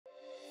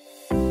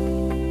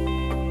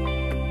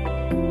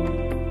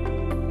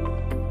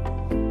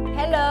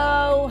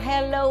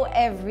Hello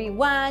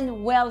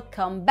everyone,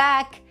 welcome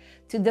back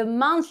to the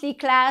monthly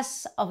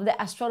class of the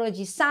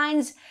astrology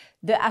signs,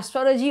 the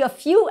astrology of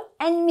you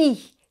and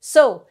me.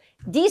 So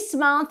this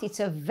month, it's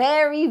a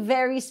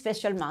very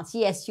special month.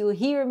 Yes, you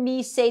hear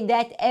me say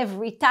that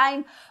every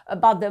time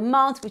about the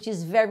month, which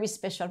is very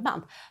special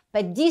month.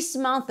 But this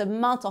month, the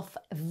month of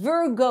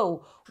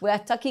Virgo, we are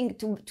talking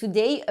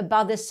today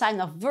about the sign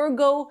of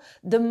Virgo,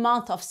 the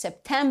month of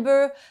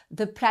September,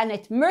 the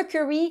planet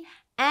Mercury,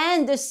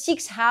 and the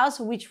sixth house,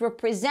 which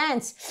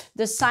represents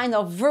the sign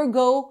of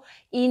Virgo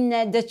in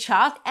the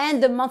chart,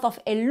 and the month of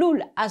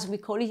Elul, as we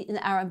call it in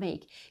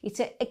Aramaic. It's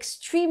an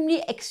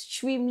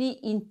extremely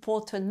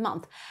important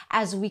month,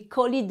 as we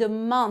call it the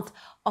month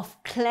of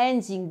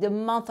cleansing, the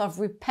month of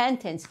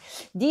repentance.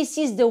 This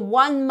is the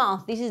 1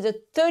 month, this is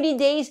the 30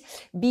 days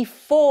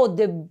before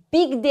the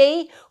big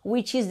day,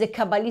 which is the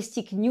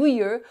Kabbalistic New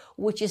Year,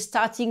 which is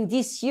starting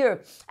this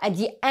year at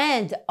the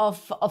end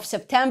of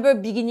September,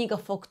 beginning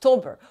of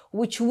October,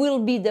 which will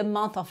be the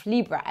month of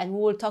Libra, and we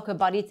will talk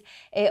about it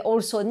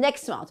also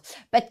next month.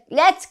 But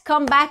let's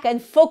come back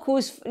and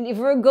focus.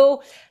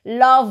 Virgo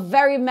love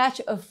very much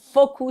a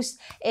focused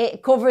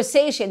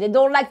conversation. They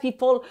don't like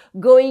people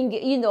going,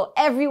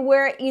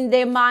 everywhere in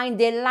their mind.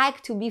 They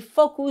like to be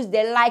focused.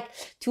 They like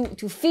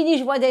to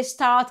finish what they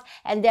start,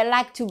 and they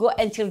like to go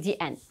until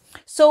the end.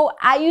 So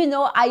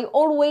I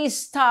always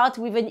start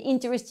with an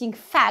interesting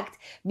fact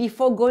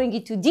before going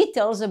into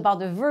details about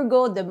the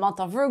Virgo, the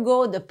month of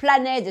Virgo, the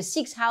planet, the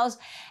sixth house,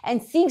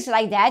 and things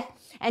like that.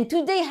 And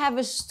today I have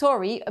a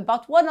story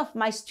about one of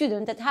my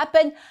students that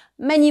happened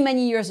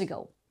many years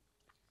ago.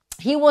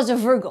 He was a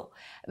Virgo,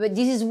 but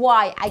this is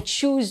why I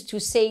choose to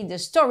say the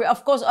story.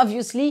 Of course,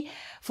 obviously,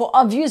 for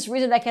obvious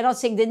reason, I cannot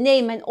say the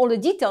name and all the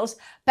details,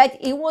 but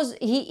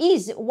he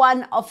is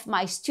one of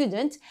my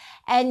students,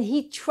 and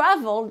he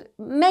traveled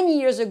many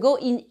years ago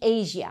in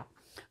Asia.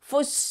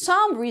 For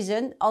some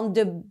reason, on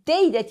the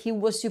day that he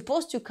was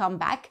supposed to come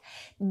back,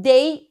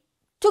 they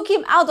took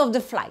him out of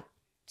the flight.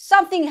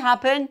 Something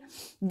happened.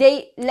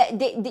 They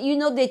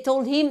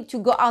told him to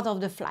go out of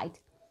the flight.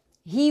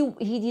 He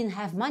didn't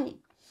have money.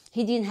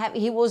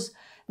 He was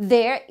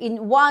there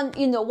in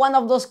one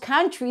of those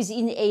countries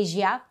in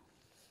Asia,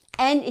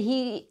 and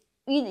he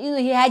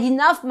had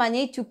enough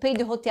money to pay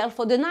the hotel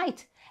for the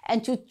night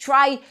and to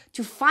try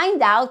to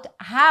find out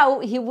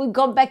how he would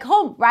go back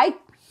home, right?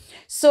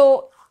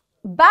 So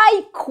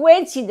by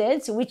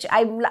coincidence, which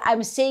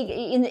I'm saying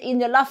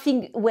in a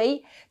laughing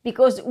way,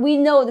 because we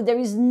know that there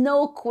is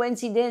no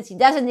coincidence, it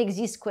doesn't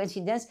exist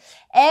coincidence.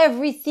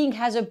 Everything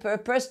has a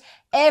purpose.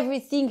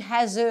 Everything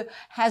has a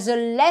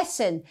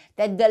lesson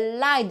that the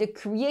light, the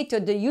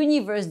creator, the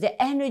universe,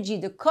 the energy,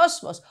 the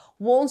cosmos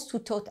wants to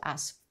taught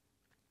us.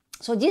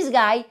 So this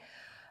guy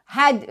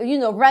had,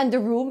 ran the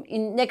room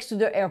next to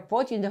the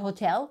airport in the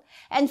hotel,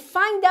 and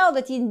find out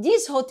that in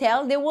this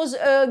hotel there was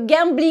a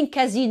gambling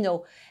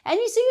casino. And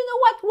he said, you know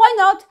what, why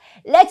not?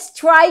 Let's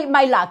try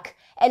my luck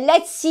and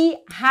let's see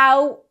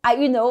how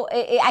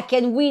I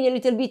can win a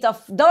little bit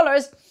of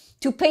dollars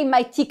to pay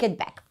my ticket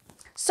back.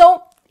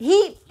 So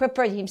he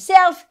prepared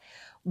himself.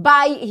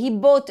 He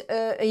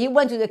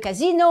went to the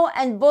casino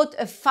and bought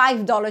a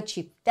 $5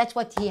 chip. That's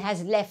what he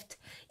has left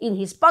in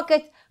his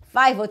pocket,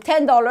 $5 or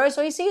 $10.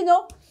 So he said,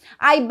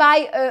 I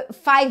buy a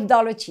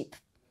 $5 chip.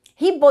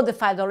 He bought the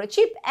 $5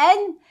 chip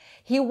and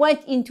he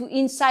went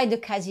inside the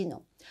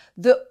casino.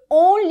 The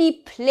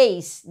only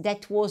place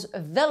that was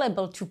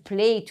available to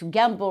play, to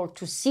gamble,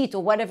 to sit,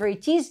 or whatever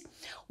it is,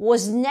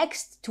 was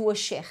next to a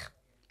sheikh.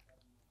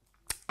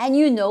 And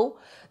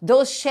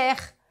those sheikh,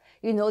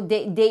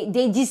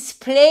 they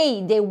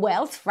display their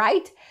wealth,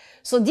 right?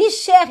 So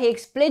this sheikh, he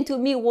explained to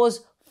me,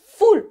 was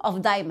full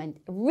of diamond,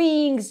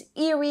 rings,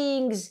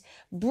 earrings,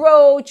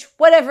 brooch,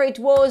 whatever it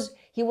was.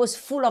 He was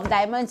full of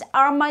diamonds,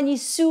 Armani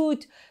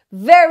suit,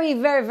 very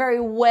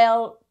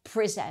well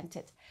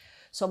presented.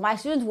 So my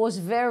student was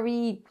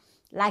very,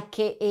 like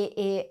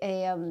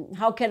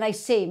how can I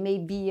say,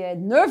 maybe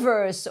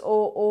nervous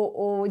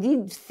or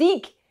didn't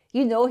think,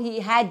 he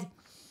had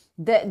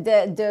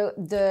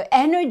the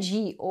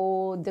energy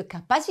or the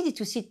capacity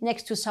to sit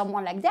next to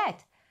someone like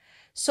that.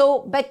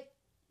 So, but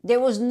there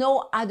was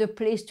no other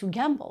place to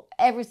gamble.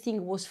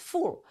 Everything was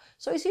full.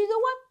 So he said, you know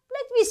what?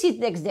 Let me sit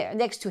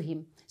next to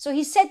him. So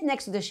he sat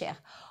next to the sheikh.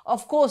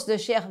 Of course, the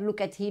sheikh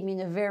looked at him in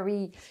a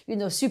very,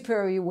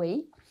 superior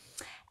way.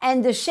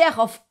 And the sheikh,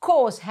 of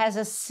course, has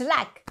a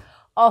stack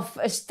of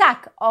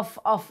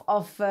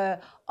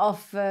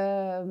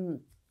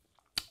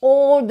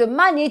all the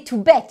money to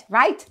bet,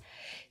 right?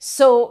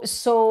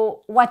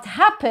 So what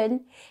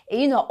happened,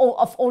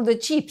 of all the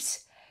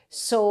chips.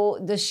 So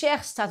the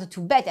sheikh started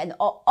to bet, and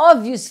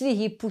obviously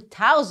he put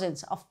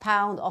thousands of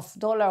pounds, of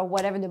dollar,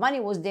 whatever the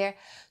money was there,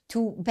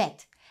 to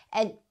bet.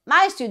 And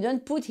my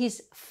student put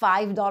his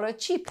 $5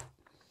 chip.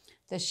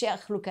 The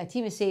sheikh looked at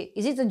him and said,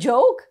 is it a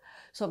joke?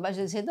 So my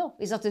student said, no,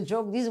 it's not a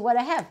joke. This is what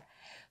I have.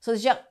 So the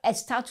sheikh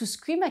started to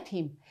scream at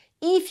him.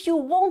 if you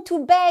want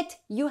to bet,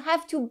 you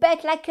have to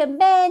bet like a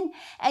man,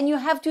 and you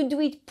have to do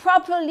it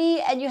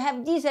properly, and you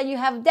have this and you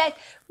have that.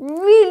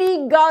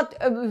 Really got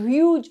a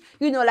huge,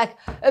 like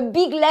a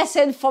big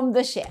lesson from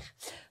the sheikh.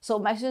 So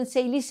my student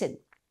say, listen,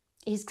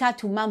 he start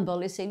to mumble.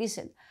 He say,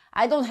 listen,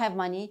 I don't have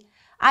money.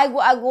 I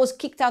was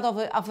kicked out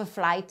of a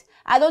flight.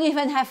 I don't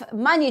even have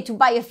money to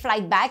buy a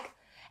flight back.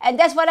 And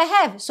that's what I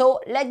have.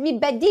 So let me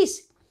bet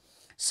this.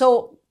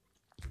 So,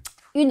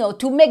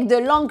 to make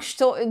the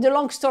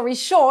long story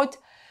short,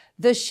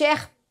 the sheikh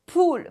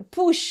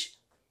push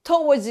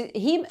towards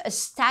him a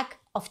stack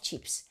of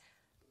chips,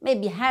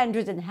 maybe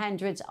hundreds and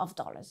hundreds of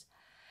dollars.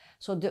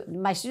 So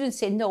my student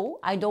said, no,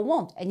 I don't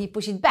want. And he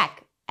pushed it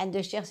back. And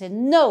the sheikh said,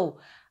 no,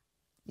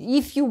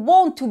 if you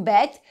want to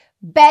bet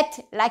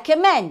like a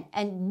man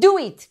and do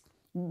it.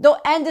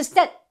 Don't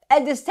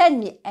understand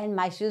me. And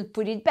my student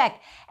put it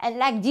back. And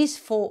like this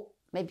for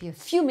maybe a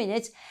few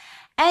minutes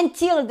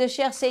until the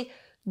sheikh said,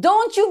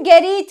 don't you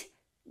get it?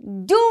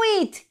 Do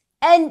it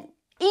and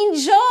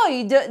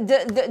enjoy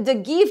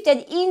the gift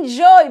and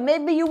enjoy.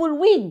 Maybe you will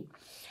win.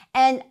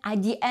 And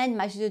at the end,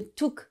 my student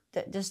took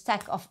the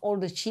stack of all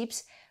the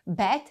chips,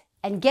 bet,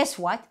 and guess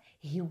what?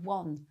 He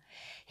won.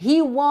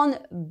 He won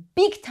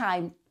big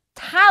time,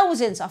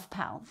 thousands of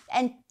pounds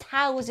and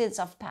thousands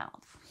of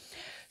pounds.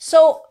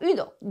 So,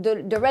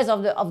 the rest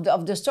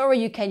of the story,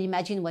 you can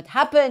imagine what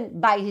happened,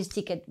 buy his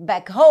ticket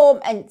back home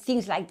and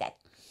things like that.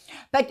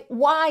 But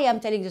why I'm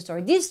telling the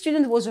story? This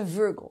student was a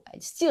Virgo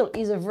and still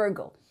is a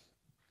Virgo.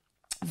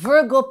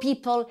 Virgo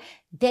people,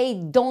 they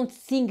don't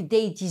think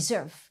they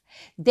deserve.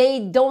 They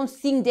don't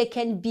think they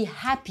can be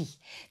happy.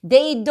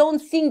 They don't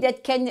think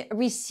that can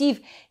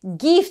receive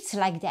gifts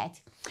like that.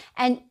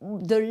 And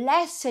the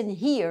lesson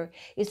here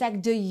is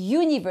like the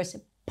universe,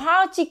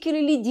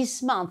 particularly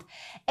this month,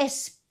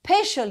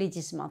 especially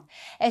this month,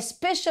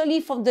 especially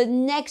from the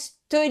next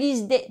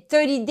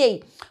 30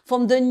 days,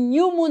 from the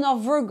new moon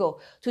of Virgo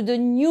to the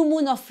new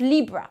moon of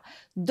Libra,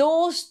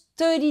 those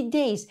 30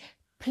 days,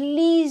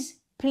 please,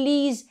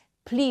 please,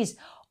 please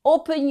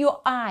open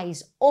your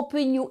eyes,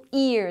 open your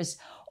ears,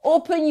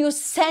 open your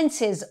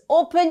senses,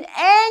 open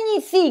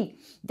anything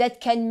that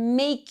can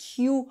make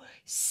you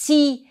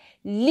see,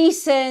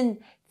 listen,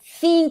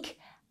 think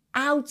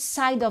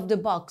outside of the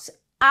box,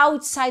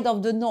 outside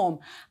of the norm,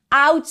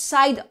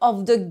 outside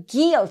of the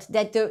guilt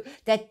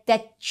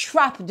that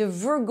trapped the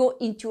Virgo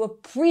into a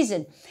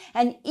prison.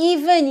 And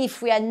even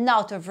if we are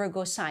not a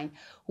Virgo sign,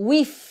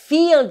 we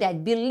feel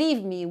that,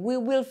 believe me, we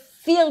will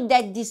feel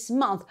that this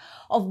month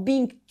of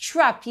being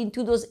trapped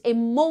into those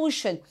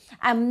emotions.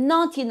 I'm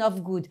not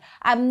enough good.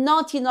 I'm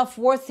not enough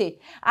worth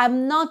it.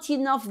 I'm not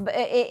enough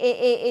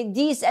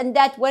this and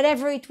that,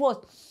 whatever it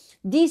was.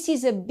 This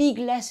is a big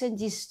lesson,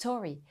 this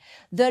story.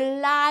 The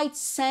light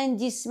sent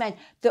this man.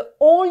 The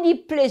only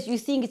place, you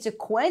think it's a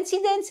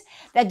coincidence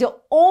that the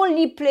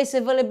only place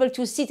available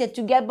to sit and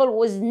to gamble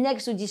was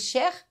next to this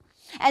sheikh?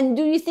 And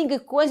do you think a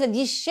coincidence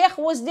this sheikh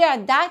was there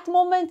at that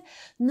moment?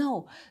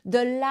 No.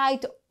 The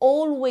light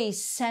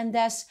always sends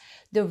us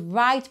the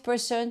right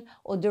person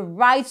or the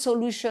right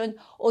solution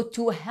or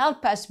to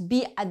help us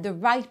be at the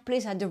right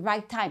place at the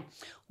right time.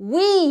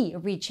 We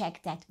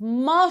reject that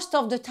most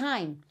of the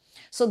time.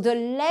 So the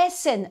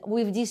lesson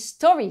with this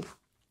story,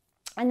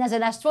 and as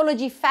an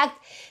astrology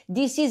fact,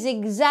 this is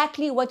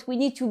exactly what we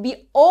need to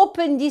be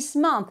open this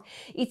month.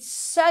 It's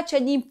such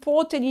an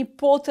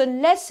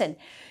important lesson.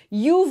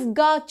 You've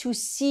got to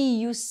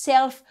see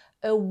yourself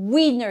a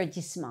winner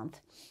this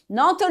month.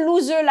 Not a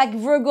loser like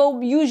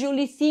Virgo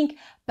usually think,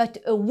 but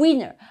a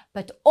winner.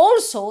 But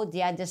also,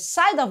 the other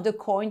side of the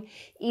coin,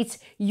 it's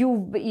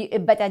you,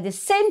 but at the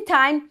same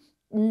time,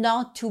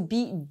 not to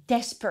be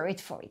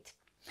desperate for it.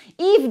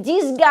 If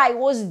this guy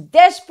was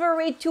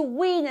desperate to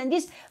win and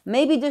this,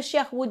 maybe the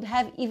sheikh would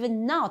have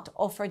even not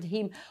offered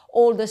him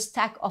all the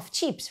stack of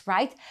chips,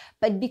 right?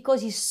 But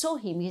because he saw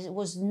him, he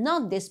was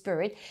not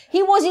desperate.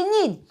 He was in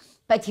need,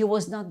 but he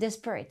was not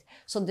desperate.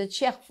 So the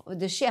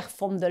sheikh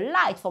from the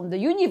light, from the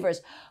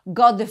universe,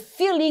 got the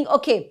feeling,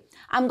 okay,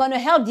 I'm going to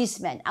help this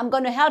man. I'm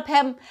going to help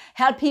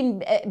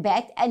him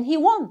bet. And he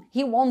won.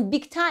 He won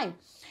big time.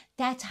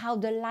 That's how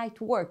the light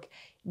works.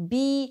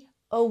 Be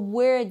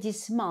aware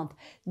this month.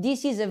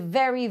 This is a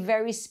very,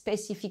 very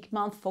specific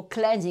month for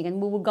cleansing,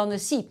 and we're going to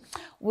see.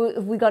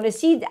 We're going to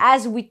see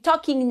as we're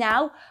talking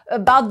now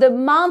about the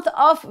month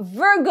of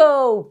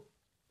Virgo.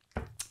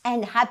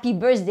 And happy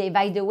birthday,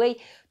 by the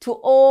way, to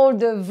all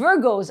the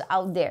Virgos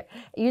out there.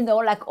 You know,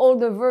 like all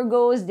the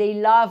Virgos, they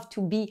love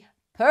to be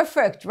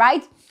perfect,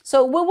 right?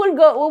 So we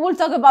will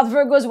talk about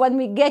Virgos when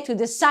we get to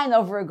the sign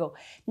of Virgo.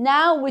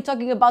 Now we're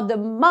talking about the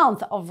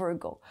month of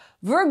Virgo.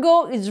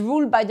 Virgo is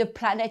ruled by the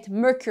planet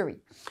Mercury.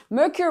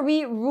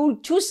 Mercury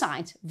ruled two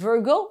signs,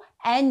 Virgo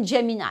and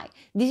Gemini.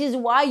 This is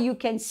why you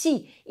can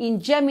see in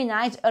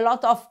Gemini a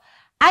lot of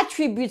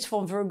attributes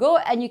from Virgo,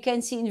 and you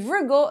can see in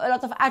Virgo a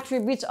lot of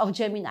attributes of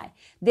Gemini.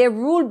 They're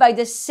ruled by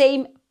the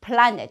same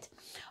planet.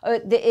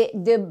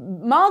 The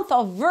month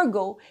of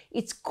Virgo,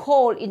 it's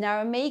called in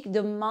Aramaic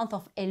the month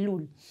of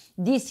Elul.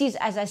 This is,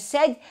 as I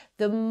said,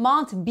 the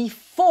month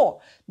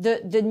before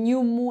the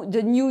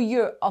new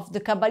year of the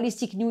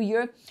Kabbalistic New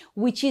Year,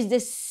 which is the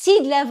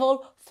seed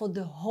level for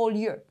the whole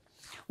year.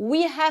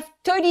 We have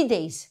 30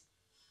 days.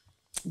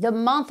 The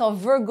month of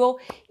Virgo,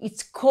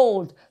 it's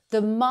called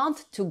the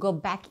month to go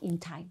back in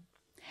time.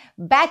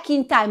 Back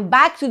in time,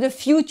 back to the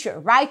future,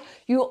 right?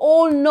 You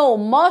all know,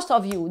 most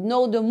of you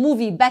know the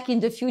movie Back in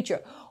the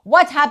Future.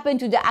 What happened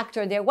to the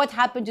actor there? What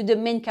happened to the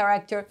main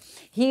character?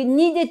 He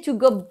needed to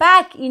go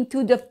back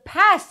into the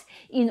past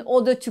in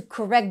order to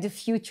correct the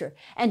future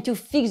and to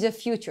fix the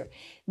future.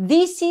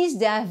 This is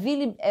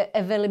the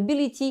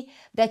availability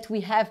that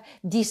we have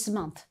this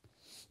month.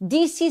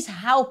 This is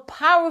how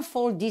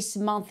powerful this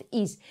month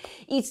is.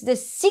 It's the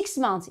 6th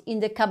month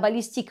in the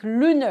Kabbalistic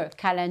lunar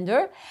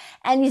calendar,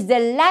 and it's the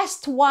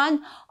last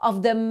one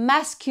of the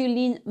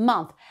masculine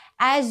month.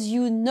 As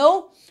you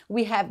know,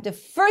 we have the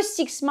first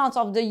 6 months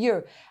of the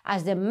year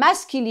as the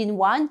masculine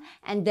one,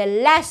 and the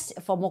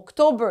last from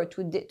October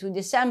to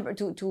December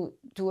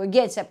to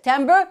again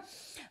September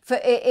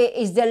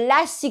is the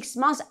last 6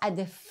 months at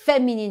the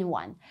feminine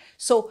one.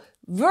 So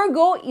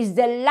Virgo is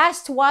the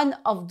last one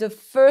of the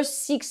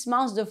first 6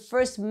 months, the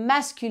first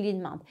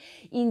masculine month.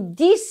 In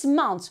this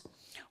month,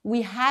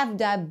 we have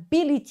the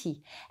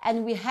ability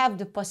and we have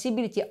the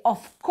possibility,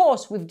 of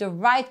course, with the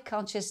right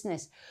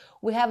consciousness,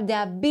 we have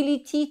the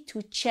ability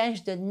to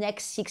change the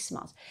next 6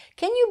 months.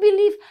 Can you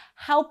believe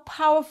how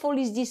powerful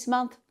is this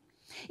month?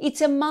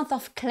 It's a month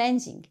of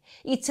cleansing.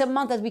 It's a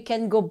month that we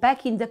can go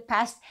back in the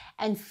past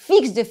and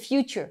fix the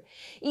future.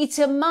 It's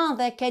a month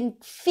that can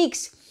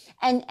fix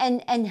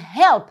and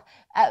help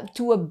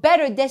to a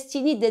better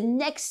destiny the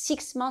next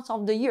 6 months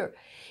of the year.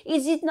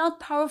 Is it not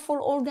powerful,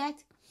 all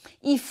that?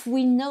 If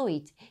we know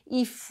it,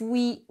 if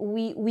we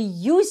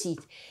use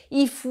it,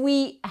 if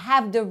we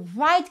have the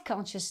right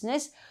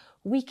consciousness,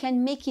 we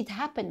can make it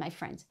happen, my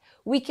friends.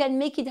 We can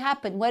make it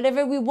happen.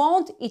 Whatever we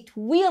want, it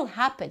will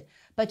happen,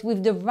 but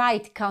with the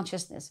right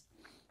consciousness.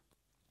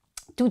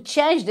 To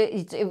change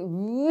it's a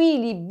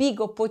really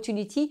big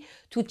opportunity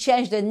to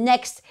change the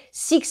next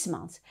 6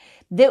 months.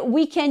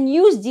 We can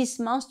use this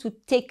month to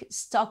take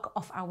stock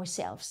of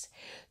ourselves,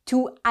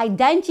 to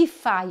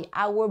identify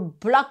our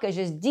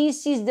blockages.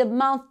 This is the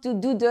month to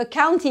do the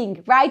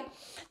accounting, right?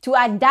 To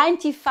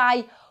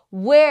identify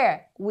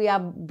where we are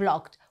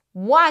blocked,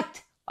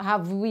 what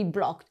have we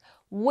blocked,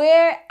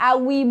 where are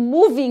we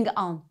moving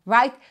on,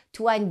 right?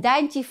 To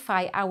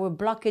identify our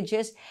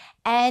blockages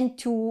and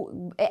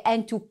to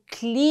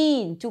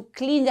clean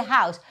the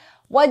house.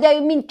 What do I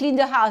mean clean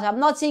the house? I'm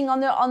not saying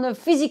on a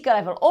physical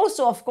level,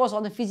 also of course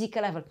on a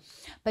physical level,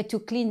 but to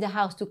clean the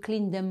house, to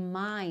clean the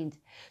mind,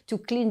 to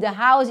clean the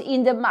house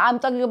I'm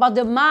talking about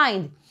the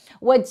mind,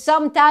 what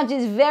sometimes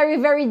is very,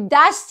 very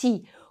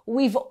dusty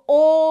with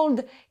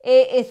old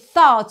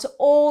thoughts,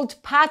 old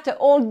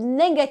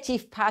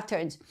negative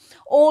patterns,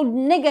 old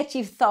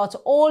negative thoughts,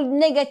 old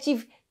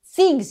negative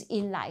things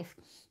in life,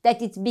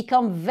 that it's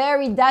become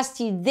very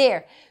dusty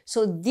there.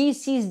 So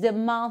this is the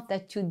month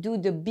that to do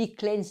the big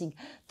cleansing.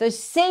 The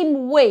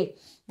same way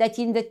that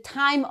in the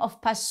time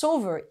of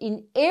Passover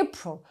in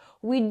April,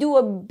 we do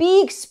a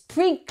big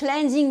spring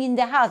cleansing in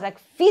the house, like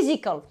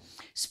physical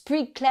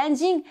spring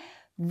cleansing.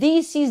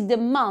 This is the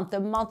month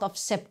of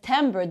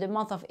September, the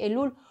month of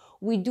Elul.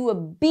 We do a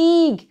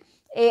big,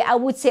 I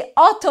would say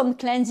autumn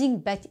cleansing,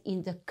 but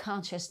in the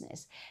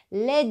consciousness.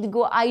 Let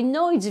go. I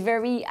know it's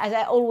very, as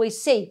I always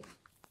say,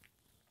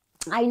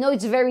 I know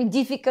it's very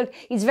difficult.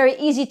 It's very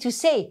easy to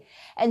say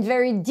and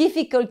very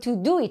difficult to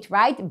do it,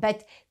 right?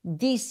 But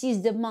this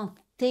is the month.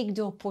 Take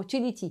the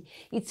opportunity.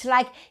 It's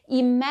like,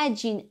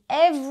 imagine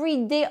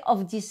every day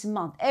of this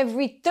month,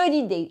 every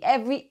 30 days,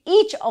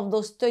 each of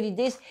those 30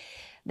 days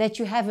that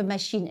you have a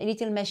machine, a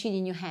little machine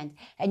in your hand,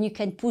 and you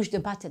can push the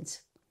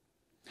buttons.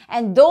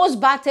 And those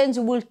buttons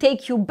will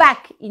take you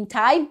back in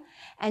time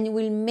and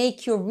will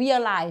make you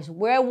realize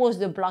where was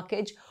the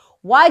blockage,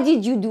 what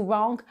did you do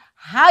wrong,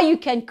 how you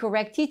can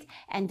correct it,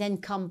 and then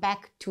come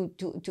back to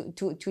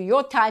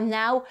your time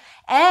now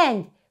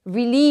and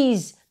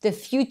release the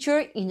future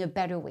in a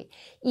better way.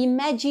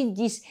 Imagine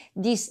this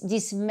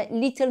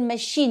little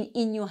machine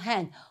in your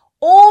hand,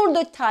 all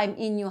the time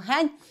in your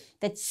hand,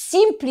 that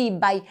simply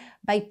by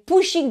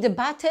pushing the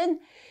button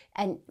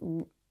and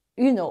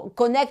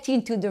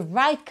connecting to the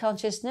right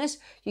consciousness,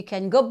 you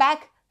can go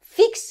back,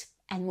 fix,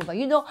 and move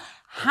on.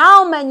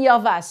 How many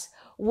of us,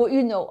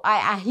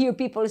 I hear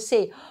people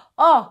say,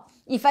 oh,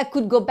 if I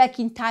could go back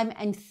in time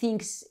and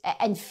fix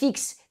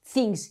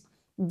things,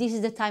 this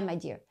is the time, my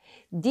dear.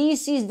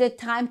 This is the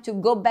time to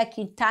go back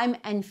in time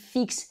and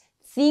fix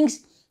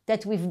things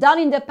that we've done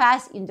in the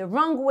past in the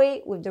wrong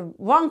way, with the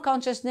wrong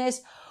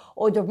consciousness,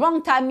 or the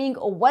wrong timing,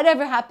 or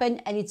whatever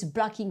happened, and it's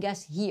blocking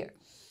us here.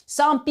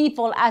 Some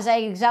people, as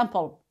an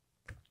example,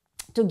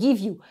 to give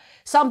you,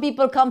 some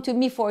people come to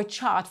me for a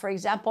chart, for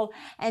example,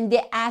 and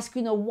they ask,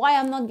 why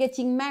I'm not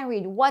getting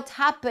married, what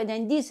happened,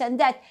 and this and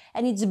that,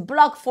 and it's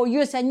blocked for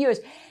years and years.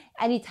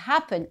 And it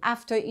happened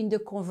after, in the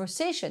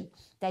conversation,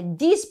 that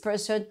this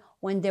person,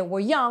 when they were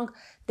young,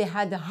 they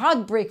had a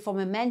heartbreak from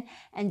a man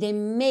and they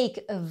make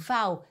a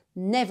vow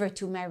never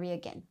to marry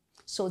again.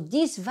 So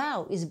this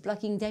vow is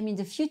blocking them in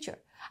the future,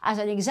 as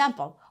an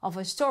example of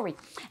a story.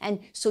 And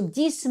so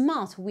this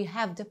month we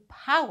have the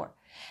power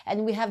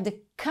and we have the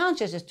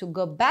consciousness to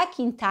go back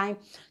in time,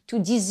 to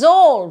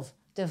dissolve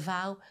the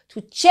vow,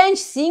 to change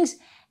things,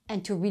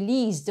 and to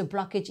release the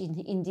blockage in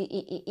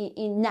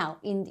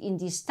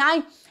this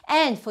time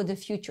and for the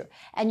future.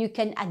 And you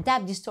can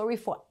adapt this story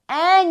for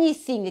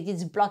anything that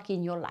is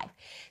blocking your life.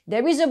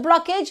 There is a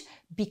blockage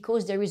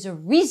because there is a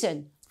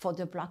reason for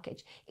the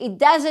blockage.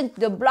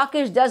 The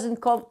blockage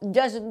doesn't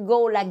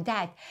go like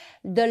that.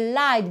 The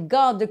light,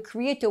 God, the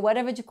creator,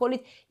 whatever you call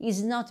it,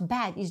 is not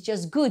bad. It's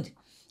just good.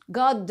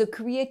 God, the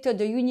creator,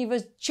 the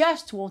universe,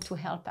 just want to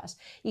help us.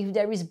 If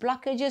there is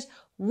blockages,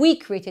 we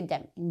created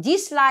them. In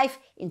this life,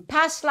 in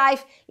past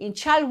life, in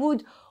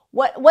childhood,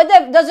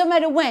 whatever, doesn't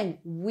matter when,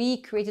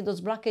 we created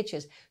those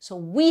blockages. So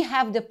we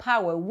have the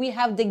power, we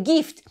have the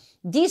gift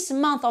this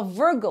month of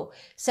Virgo,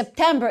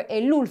 September,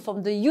 Elul,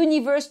 from the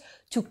universe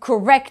to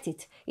correct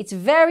it. It's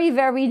very,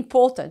 very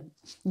important.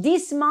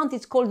 This month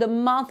is called the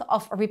month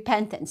of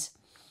repentance.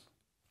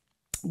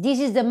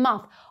 This is the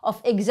month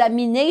of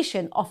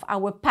examination of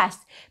our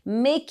past,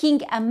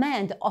 making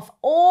amends of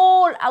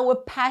all our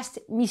past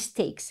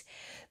mistakes.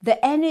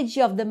 The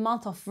energy of the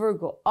month of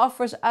Virgo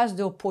offers us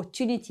the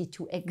opportunity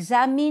to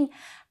examine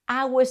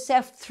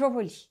ourselves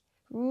thoroughly,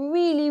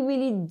 really,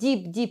 really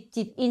deep, deep,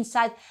 deep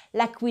inside,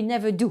 like we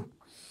never do.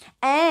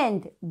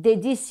 And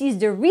this is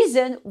the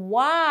reason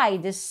why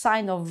the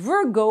sign of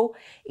Virgo,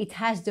 it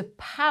has the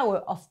power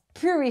of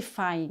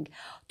purifying,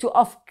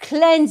 of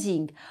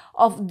cleansing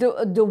of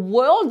the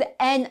world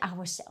and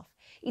ourselves.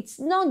 It's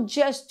not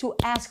just to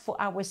ask for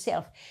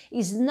ourselves.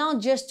 It's not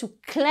just to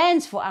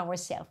cleanse for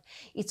ourselves.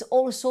 It's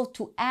also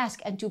to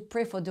ask and to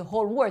pray for the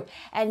whole world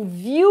and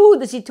view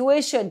the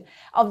situation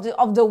of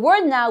the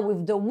world now,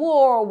 with the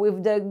war,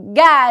 with the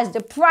gas,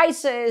 the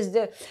prices,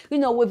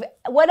 with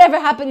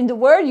whatever happened in the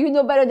world. You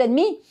know better than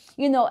me.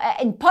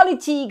 In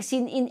politics,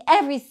 in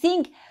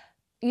everything.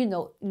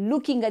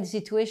 Looking at the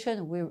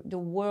situation where the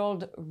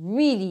world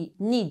really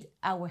need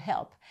our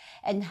help.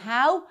 And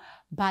how?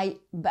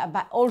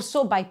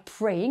 Also by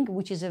praying,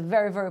 which is a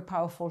very, very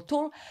powerful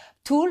tool,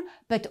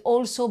 but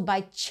also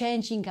by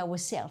changing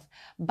ourselves,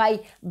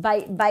 by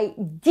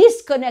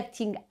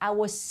disconnecting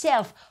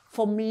ourselves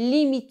from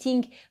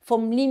limiting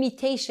thoughts,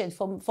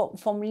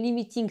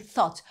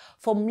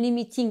 from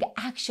limiting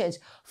actions,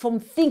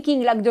 from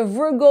thinking like the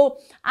Virgo,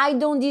 I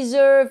don't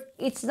deserve,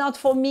 it's not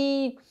for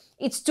me,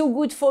 it's too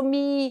good for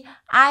me,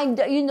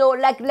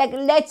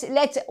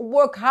 let's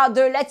work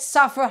harder, let's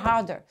suffer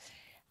harder.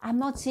 I'm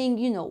not saying,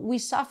 we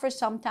suffer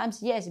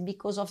sometimes, yes,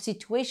 because of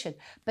situation,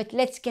 but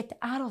let's get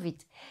out of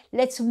it.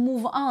 Let's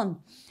move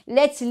on.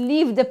 Let's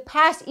leave the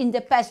past in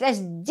the past. Let's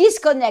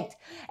disconnect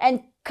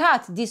and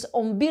cut this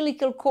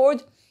umbilical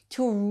cord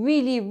to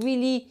really,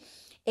 really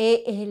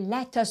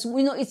let us,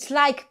 it's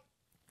like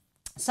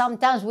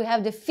sometimes we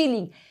have the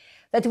feeling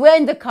that we're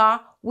in the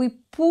car, we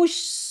push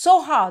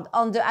so hard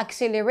on the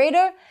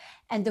accelerator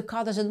and the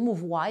car doesn't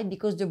move. Why?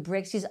 Because the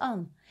brakes is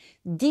on.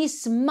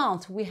 This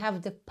month, we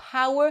have the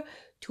power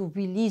to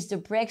release the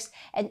brakes,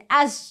 and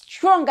as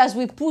strong as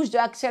we push the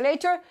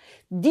accelerator,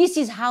 this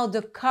is how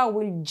the car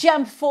will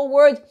jump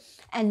forward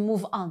and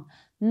move on.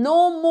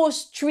 No more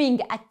string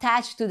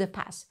attached to the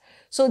past.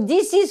 So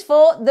this is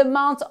for the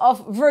month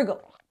of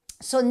Virgo.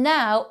 So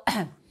now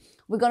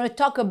we're going to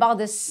talk about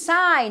the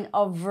sign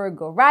of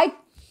Virgo, right?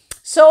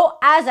 So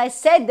as I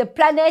said, the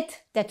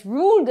planet that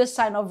rules the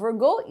sign of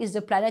Virgo is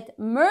the planet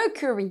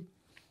Mercury.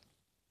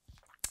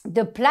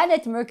 The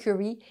planet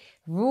Mercury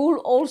rule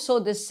also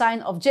the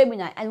sign of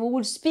Gemini, and we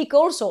will speak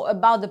also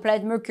about the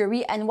planet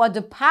Mercury and what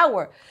the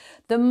power.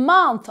 The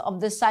month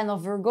of the sign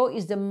of Virgo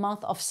is the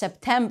month of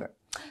September.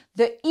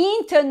 The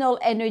internal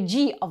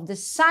energy of the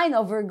sign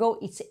of Virgo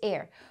is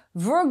air.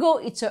 Virgo,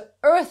 it's an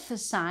earth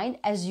sign,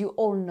 as you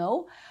all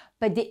know,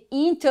 but the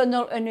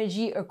internal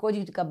energy,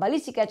 according to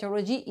Kabbalistic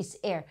Astrology, is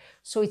air.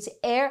 So it's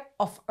air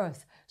of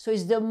earth. So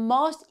it's the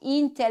most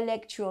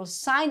intellectual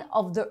sign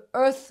of the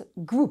earth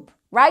group,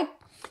 right?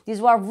 This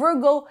is why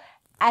Virgo,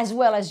 as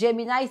well as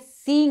Gemini,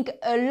 think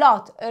a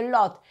lot.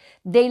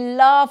 They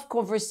love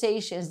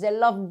conversations. They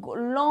love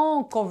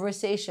long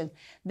conversation.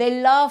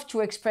 They love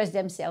to express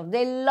themselves.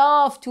 They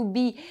love to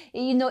be,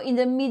 in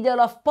the middle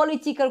of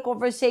political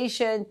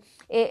conversation,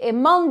 a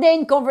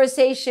mundane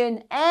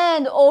conversation,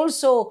 and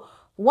also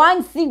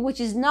one thing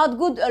which is not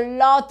good, a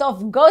lot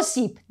of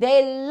gossip.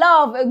 They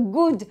love a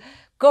good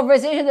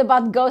conversation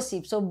about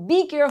gossip. So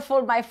be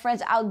careful, my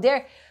friends out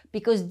there,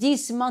 because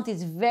this month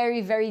is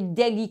very, very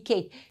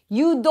delicate.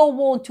 You don't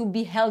want to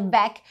be held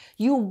back.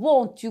 You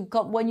want to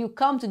come, when you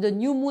come to the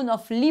new moon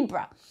of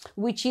Libra,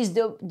 which is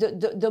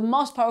the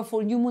most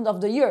powerful new moon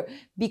of the year,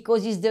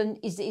 because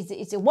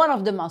it's one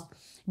of the most,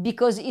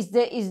 because it's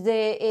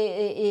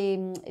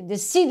the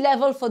seed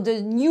level for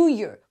the new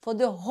year, for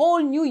the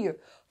whole new year,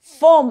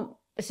 from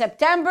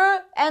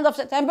September, end of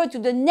September, to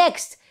the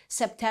next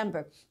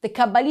September, the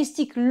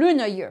Kabbalistic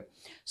lunar year.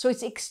 So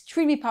it's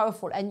extremely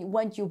powerful. And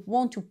when you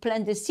want to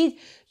plant the seed,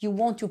 you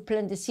want to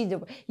plant the seed.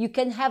 You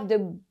can have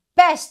the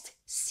best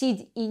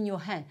seed in your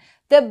hand,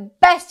 the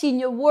best in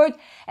your world,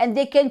 and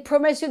they can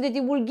promise you that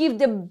it will give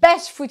the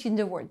best fruit in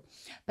the world.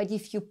 But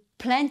if you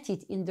plant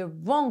it in the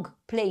wrong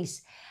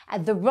place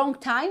at the wrong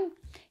time,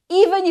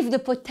 even if the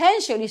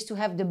potential is to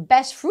have the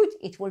best fruit,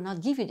 it will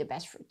not give you the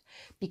best fruit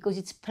because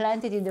it's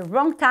planted in the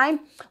wrong time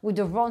with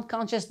the wrong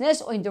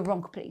consciousness or in the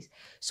wrong place.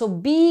 So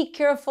be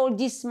careful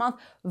this month.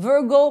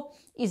 Virgo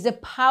is the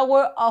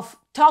power of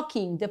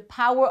talking, the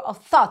power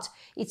of thought.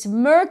 It's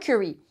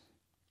Mercury.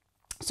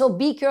 So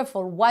be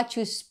careful what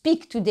you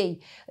speak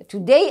today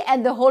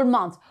and the whole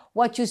month,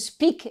 what you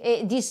speak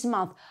this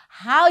month,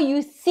 how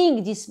you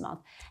think this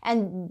month.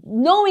 And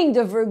knowing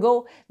the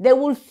Virgo, they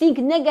will think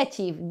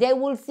negative. They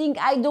will think,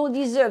 I don't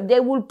deserve. They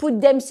will put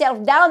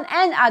themselves down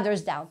and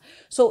others down.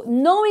 So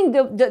knowing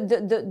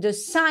the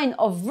sign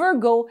of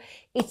Virgo,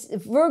 it's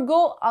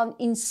Virgo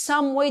in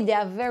some way, they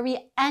are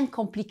very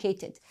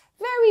uncomplicated.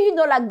 Very,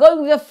 like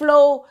going with the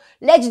flow.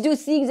 Let's do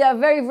things that are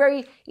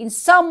very, in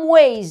some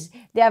ways,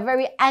 they are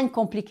very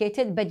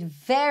uncomplicated, but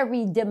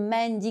very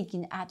demanding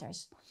in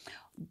others.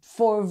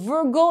 For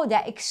Virgo,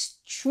 they're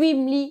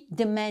extremely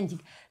demanding.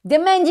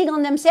 Demanding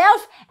on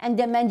themselves and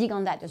demanding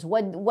on others.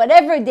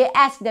 Whatever they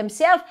ask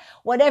themselves,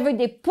 whatever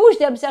they push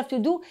themselves to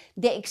do,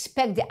 they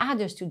expect the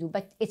others to do.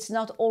 But it's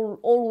not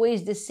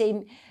always the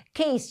same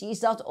case.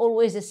 It's not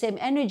always the same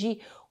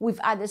energy with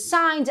other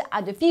signs,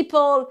 other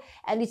people,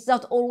 and it's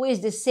not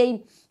always the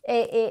same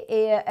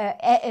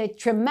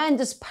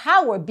tremendous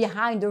power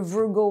behind the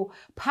Virgo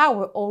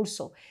power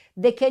also.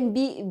 They can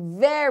be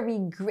very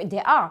great, they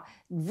are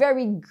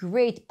very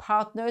great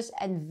partners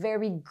and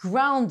very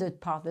grounded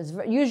partners.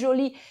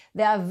 Usually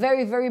they are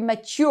very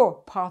mature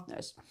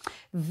partners.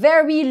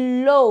 Very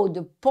low,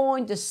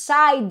 the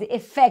side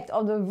effect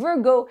of the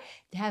Virgo,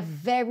 they have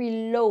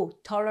very low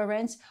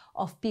tolerance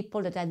of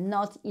people that are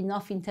not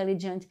enough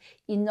intelligent,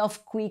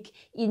 enough quick,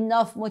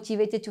 enough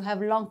motivated to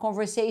have long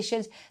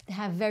conversations. They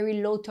have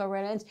very low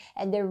tolerance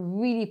and they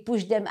really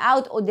push them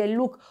out, or they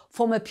look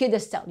from a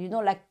pedestal,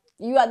 like,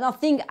 you are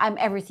nothing, I'm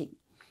everything.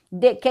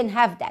 They can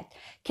have that.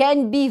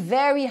 Can be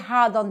very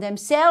hard on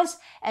themselves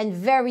and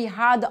very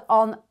hard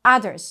on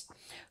others.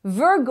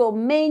 Virgo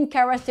main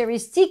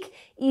characteristic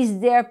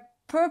is their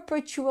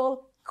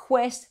perpetual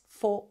quest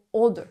for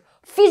order.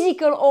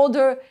 Physical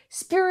order,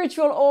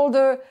 spiritual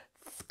order,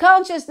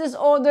 consciousness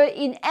order,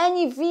 in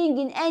anything,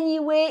 in any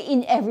way,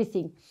 in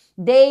everything.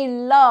 They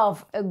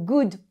love a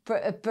good,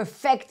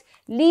 perfect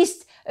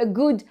list, a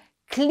good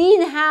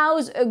clean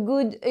house, a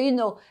good,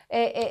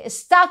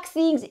 stock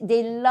things.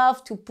 They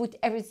love to put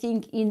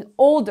everything in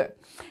order.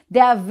 They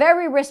are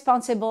very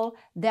responsible.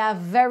 They are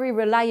very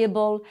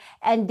reliable,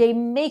 and they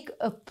make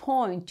a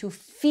point to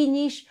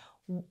finish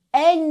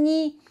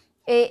any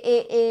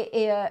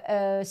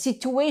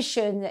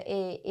situation,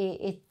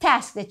 a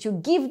task that you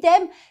give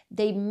them.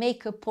 They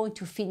make a point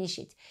to finish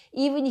it.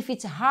 Even if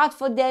it's hard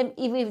for them,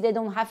 even if they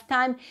don't have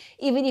time,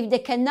 even if they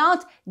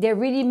cannot, they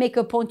really make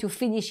a point to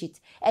finish it.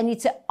 And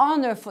it's an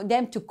honor for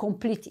them to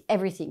complete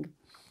everything.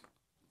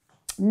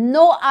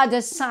 No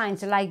other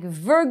signs like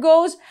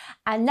Virgos,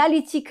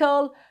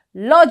 analytical,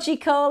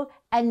 logical,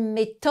 and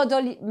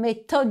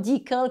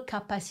methodical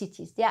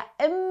capacities. They are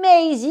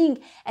amazing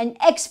and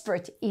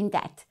expert in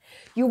that.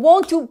 You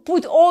want to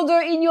put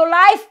order in your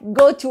life?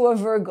 Go to a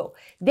Virgo.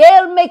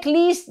 They'll make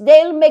lists,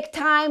 they'll make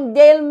time,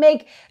 they'll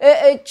make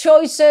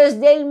choices,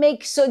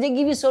 so they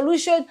give you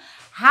solution,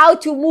 how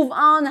to move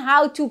on,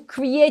 how to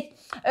create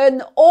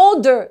an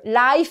order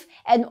life,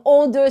 an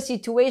order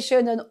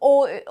situation, an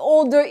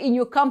order in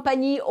your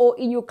company or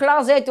in your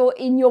closet or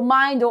in your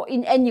mind or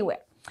in anywhere.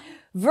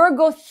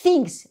 Virgo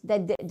thinks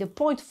that the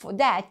point for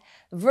that,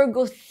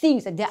 Virgo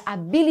thinks that their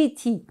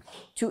ability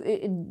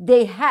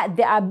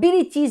their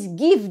abilities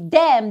give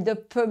them the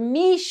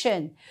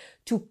permission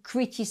to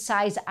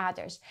criticize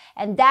others.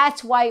 And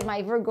that's why,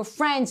 my Virgo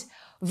friends,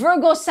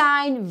 Virgo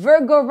sign,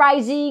 Virgo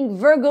rising,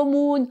 Virgo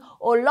moon,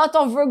 or a lot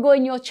of Virgo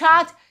in your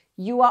chart,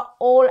 you are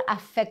all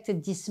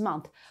affected this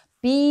month.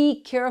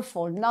 Be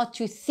careful not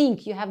to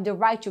think you have the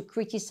right to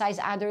criticize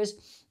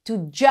others, to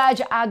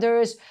judge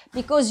others,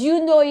 because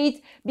you know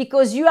it,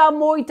 because you are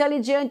more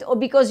intelligent, or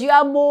because you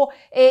are more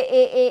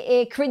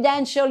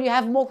credential, you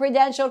have more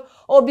credential,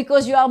 or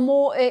because you are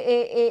more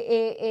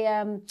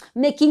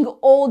making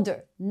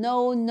order.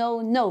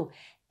 No.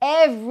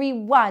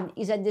 Everyone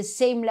is at the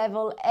same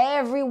level.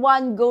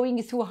 Everyone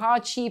going through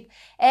hardship.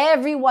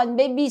 Everyone,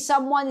 maybe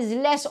someone is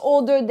less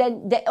ordered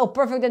or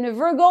perfect than a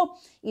Virgo.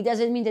 It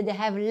doesn't mean that they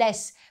have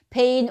less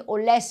pain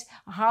or less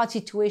hard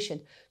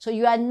situation. So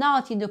you are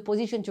not in a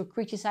position to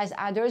criticize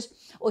others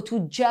or to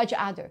judge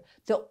others.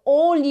 The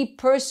only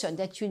person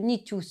that you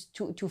need to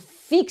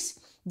fix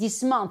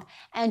this month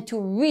and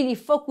to really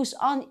focus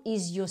on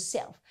is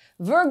yourself.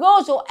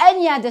 Virgos or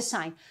any other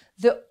sign,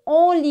 the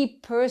only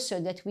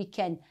person that we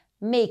can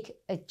make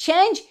a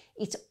change,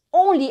 it's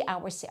only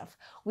ourselves.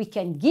 We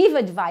can give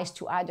advice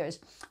to others.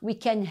 We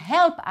can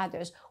help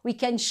others. We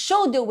can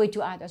show the way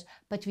to others,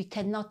 but we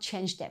cannot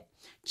change them.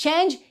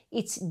 Change,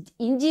 it's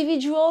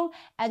individual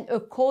and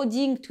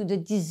according to the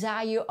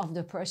desire of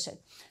the person.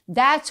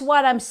 That's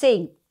what I'm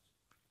saying.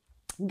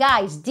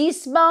 Guys,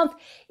 this month,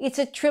 it's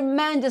a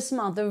tremendous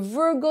month. The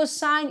Virgo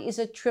sign is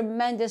a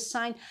tremendous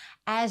sign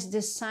as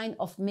the sign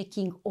of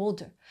making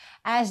older,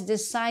 as the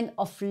sign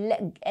of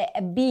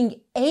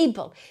being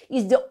able.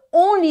 Is the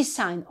only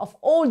sign of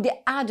all the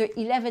other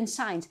 11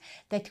 signs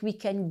that we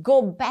can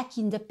go back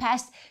in the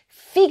past,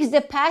 fix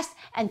the past,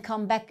 and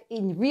come back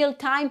in real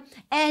time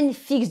and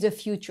fix the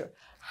future.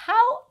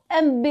 How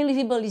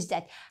unbelievable is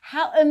that?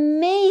 How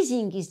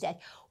amazing is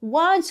that?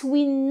 Once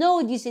we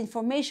know this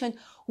information,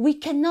 we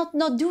cannot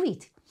not do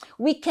it.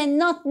 We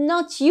cannot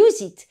not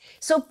use it.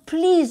 So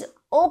please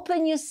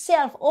open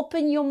yourself,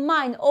 open your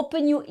mind,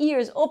 open your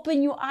ears,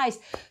 open your eyes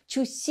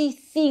to see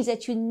things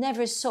that you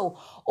never saw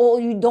or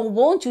you don't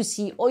want to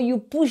see or you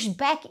push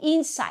back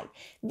inside.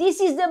 This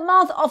is the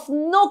month of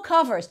no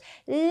covers.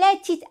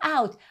 Let it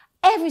out.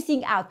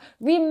 Everything out.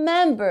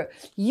 Remember,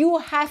 you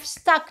have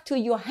stuck to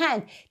your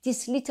hand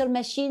this little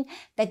machine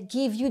that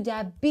gives you the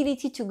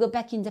ability to go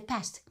back in the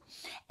past.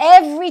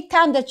 Every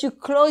time that you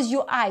close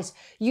your eyes,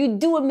 you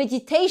do a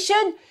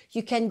meditation,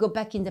 you can go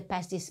back in the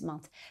past this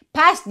month.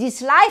 Past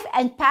this life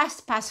and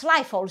past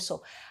life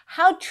also.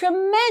 How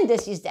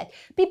tremendous is that?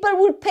 People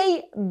will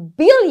pay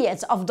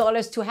billions of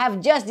dollars to have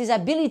just this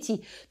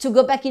ability to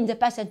go back in the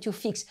past and to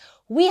fix.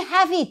 We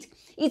have it.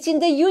 It's in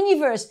the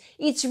universe.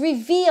 It's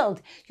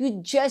revealed.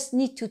 You just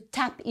need to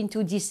tap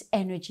into this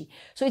energy.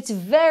 So it's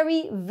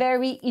very,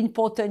 very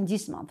important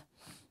this month.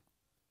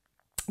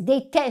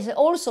 They tend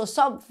also,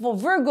 for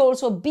Virgo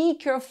also, be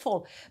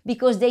careful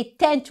because they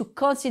tend to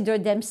consider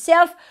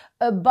themselves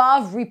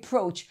above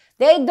reproach.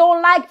 They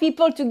don't like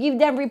people to give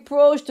them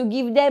reproach, to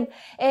give them,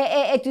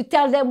 to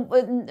tell them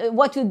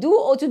what to do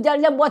or to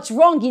tell them what's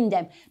wrong in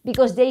them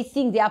because they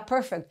think they are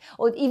perfect.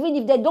 Or even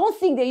if they don't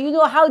think that, you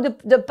know how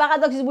the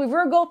paradox is with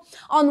Virgo.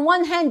 On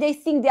one hand, they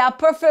think they are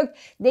perfect.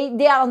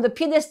 They are on the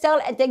pedestal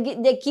and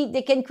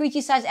they can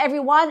criticize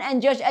everyone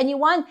and judge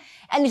anyone,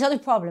 and it's not a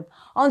problem.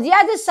 On the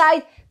other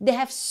side, they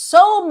have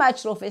so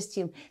much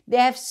self-esteem. They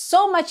have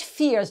so much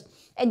fears.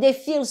 And they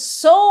feel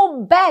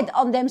so bad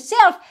on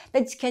themselves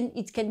that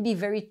it can be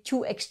very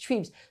two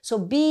extremes. So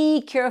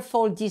be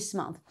careful this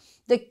month.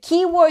 The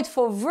key word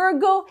for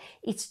Virgo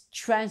is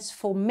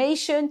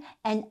transformation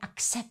and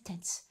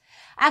acceptance.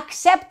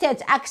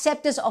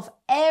 Acceptance of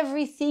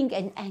everything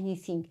and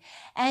anything.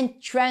 And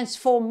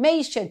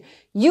transformation.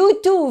 You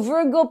too,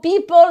 Virgo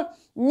people,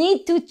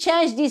 need to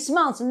change this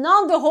month.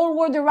 Not the whole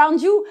world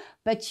around you,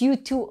 but you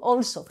too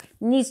also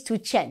needs to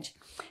change.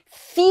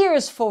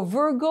 Fears for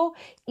Virgo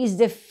is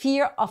the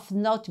fear of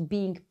not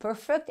being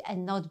perfect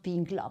and not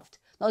being loved,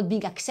 not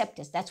being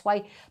accepted. That's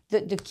why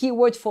the key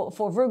word for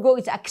Virgo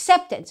is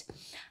acceptance.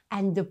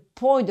 And the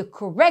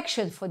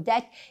correction for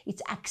that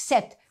is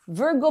accept.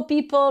 Virgo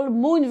people,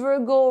 Moon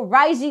Virgo,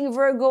 Rising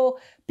Virgo,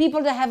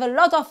 people that have a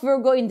lot of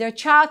Virgo in their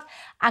chart,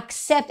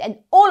 accept, and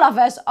all of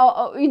us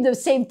are in the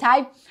same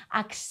time,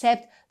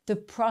 accept the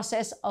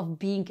process of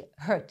being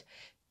hurt.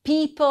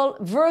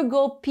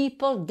 Virgo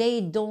people,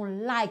 they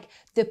don't like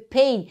the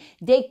pain.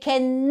 They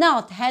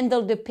cannot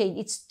handle the pain.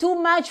 It's too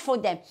much for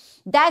them.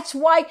 That's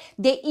why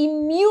they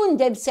immune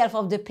themselves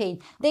of the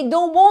pain. They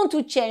don't want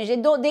to change.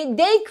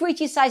 They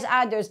criticize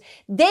others.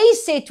 They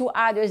say to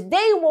others,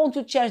 they want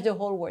to change the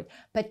whole world,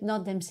 but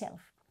not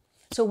themselves.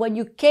 So when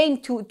you came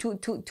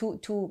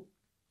to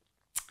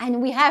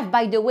and we have,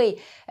 by the way,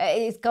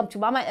 it come to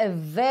my mind, a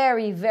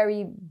very,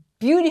 very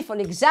beautiful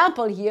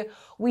example here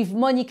with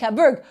Monica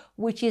Berg,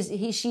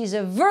 she's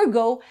a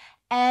Virgo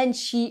and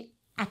she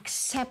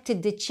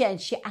accepted the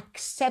change. She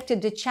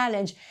accepted the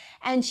challenge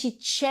and she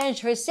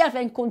changed herself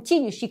and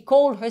continued. She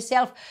called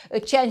herself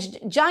a change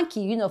junkie.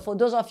 You know, for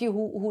those of you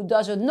who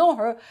doesn't know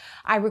her,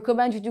 I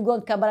recommend you to go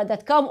on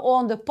Kabbalah.com or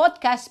on the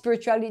podcast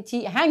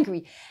Spirituality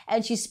Hungry.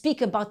 And she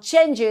speaks about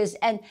changes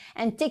and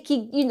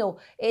taking, you know,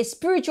 a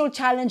spiritual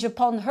challenge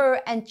upon her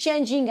and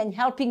changing and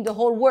helping the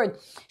whole world.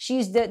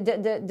 She's the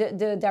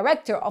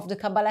director of the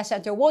Kabbalah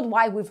Center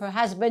Worldwide with her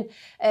husband,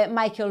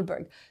 Michael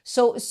Berg.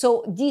 So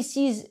this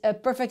is a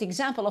perfect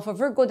example of a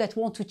Virgo that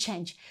wants to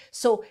change.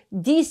 So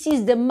this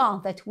is the month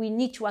that we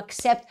need to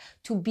accept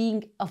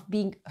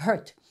being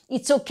hurt.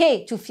 It's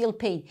okay to feel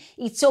pain.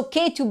 It's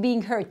okay to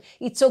being hurt.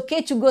 It's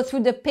okay to go through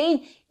the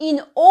pain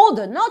in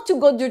order not to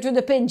go through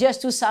the pain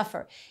just to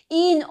suffer,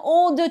 in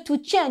order to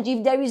change.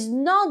 If there is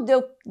not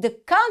the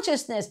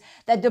consciousness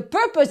that the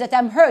purpose that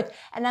I'm hurt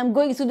and I'm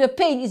going through the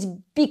pain is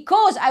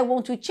because I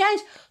want to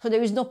change, so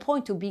there is no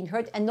point to being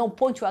hurt and no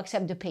point to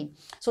accept the pain.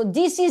 So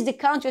this is the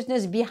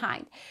consciousness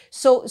behind.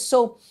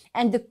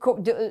 Another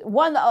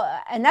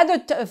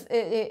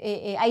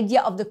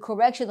idea of the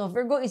correction of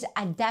Virgo is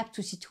adapt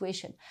to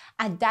situation,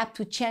 adapt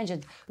to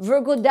changes.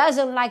 Virgo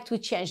doesn't like to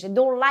change. They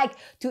don't like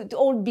to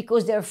all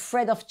because they're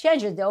afraid of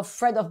changes. They're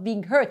afraid of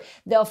being hurt.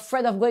 They're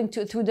afraid of going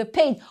through the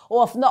pain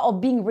or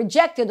of being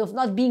rejected, of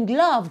not being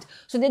loved.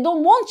 So they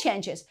don't want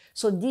changes.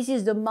 So this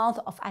is the month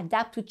of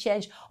adapt to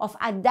change, of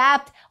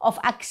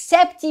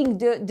accepting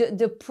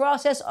the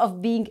process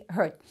of being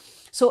hurt.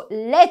 So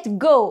let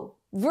go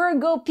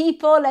Virgo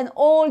people and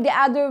all the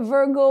other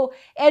Virgo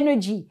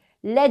energy,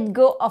 let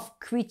go of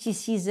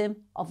criticism,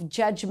 of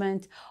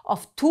judgment,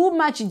 of too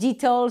much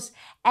details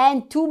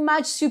and too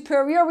much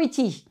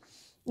superiority.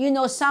 You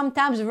know,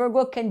 sometimes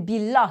Virgo can be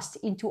lost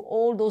into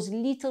all those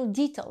little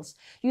details.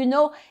 You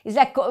know, it's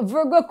like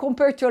Virgo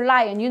compared to a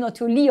lion, you know,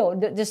 to Leo,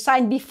 the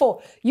sign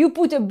before. You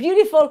put a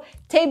beautiful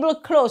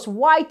tablecloth,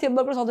 white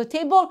tablecloth on the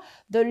table,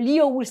 the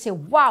Leo will say,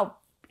 wow,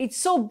 it's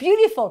so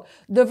beautiful.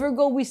 The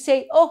Virgo will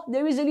say, oh,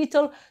 there is a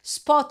little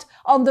spot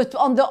on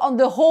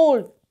the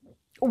whole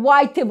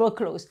white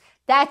tablecloth.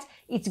 That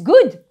it's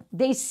good.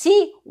 They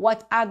see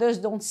what others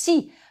don't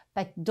see.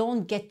 But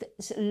don't get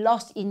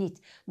lost in it.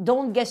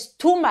 Don't get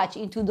too much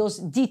into those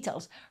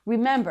details.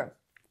 Remember,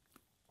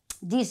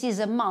 this is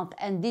a month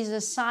and this is a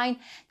sign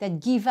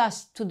that gives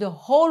us to the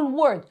whole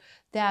world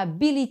the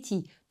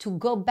ability to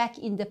go back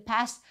in the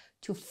past,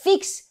 to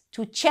fix,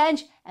 to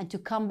change, and to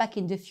come back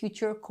in the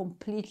future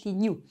completely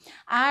new.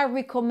 I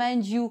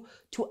recommend you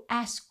to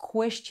ask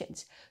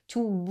questions,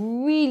 to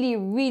really,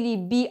 really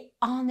be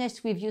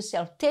honest with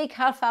yourself. Take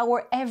half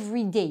hour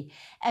every day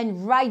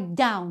and write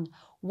down,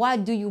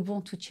 what do you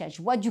want to change?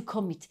 What do you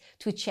commit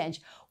to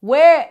change?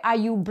 Where are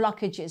you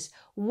blockages?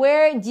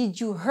 Where did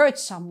you hurt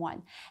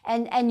someone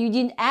and you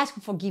didn't ask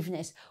for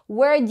forgiveness?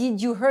 Where did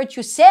you hurt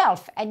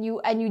yourself and you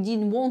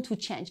didn't want to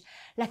change?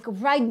 Like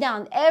write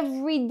down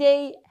every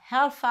day,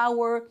 half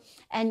hour,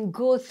 and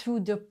go through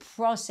the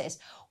process.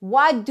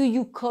 What do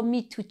you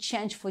commit to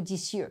change for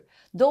this year?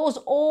 Those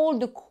are all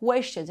the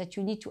questions that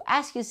you need to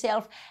ask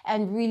yourself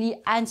and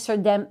really answer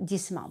them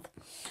this month.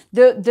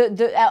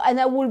 And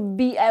I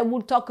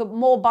will talk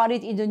more about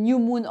it in the new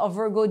moon of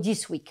Virgo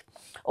this week.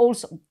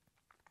 Also,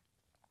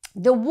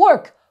 the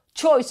work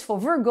choice for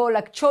Virgo,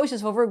 like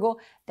choices for Virgo,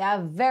 they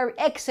are very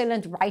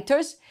excellent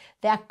writers.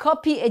 They are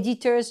copy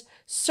editors,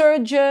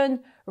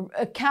 surgeon,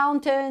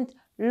 accountant,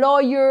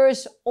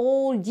 lawyers,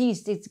 all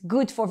these. It's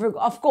good for Virgo.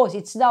 Of course,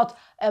 it's not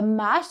a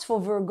must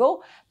for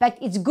Virgo, but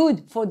it's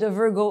good for the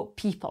Virgo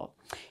people.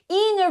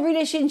 In a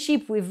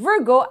relationship with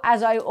Virgo,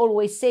 as I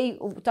always say,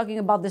 talking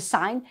about the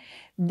sign,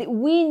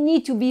 we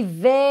need to be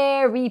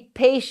very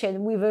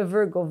patient with a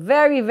Virgo.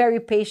 Very, very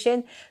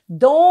patient.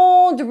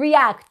 Don't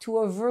react to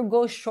a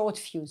Virgo short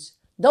fuse.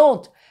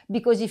 Don't.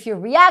 Because if you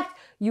react,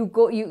 you're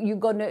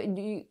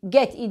gonna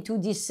get into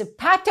these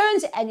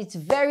patterns and it's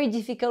very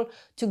difficult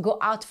to go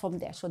out from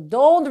there. So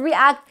don't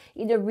react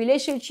in a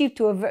relationship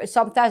to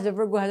sometimes the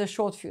Virgo has a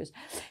short fuse.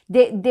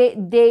 They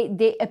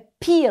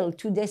appeal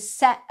to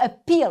the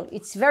appeal.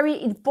 It's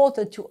very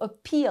important to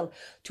appeal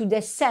to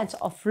the sense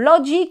of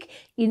logic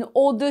in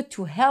order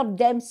to help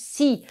them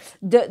see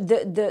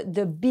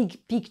the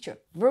big picture.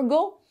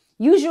 Virgo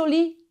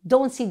usually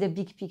don't see the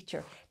big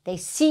picture. They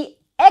see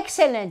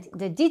excellent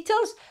the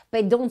details,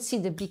 but don't see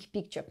the big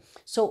picture.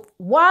 So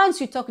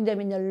once you talk to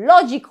them in a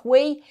logic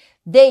way,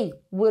 they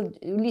will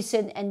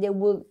listen and they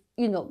will,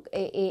 you know,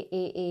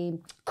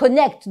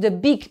 connect the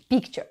big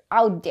picture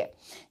out there.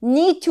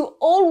 Need to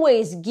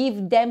always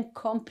give them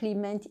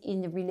compliment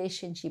in the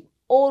relationship.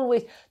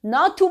 Always,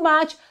 not too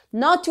much,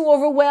 not to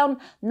overwhelm,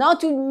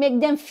 not to make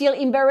them feel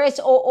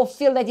embarrassed or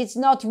feel that it's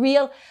not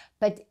real,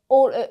 but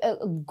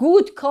a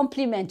good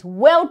compliment,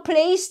 well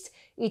placed.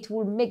 It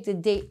will make the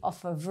day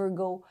of a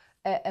Virgo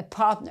a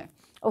partner.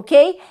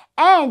 Okay?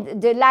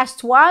 And the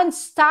last one,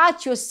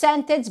 start your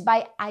sentence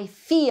by I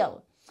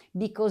feel.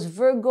 Because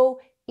Virgo,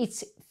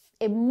 it's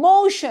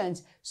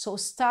emotions. So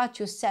start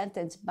your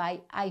sentence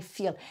by I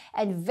feel.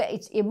 And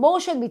it's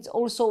emotion, but it's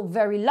also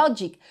very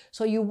logic.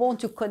 So you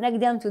want to connect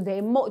them to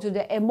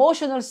the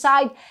emotional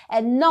side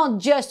and not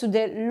just to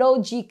the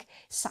logic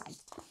side.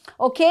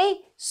 Okay?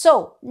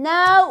 So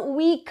now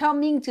we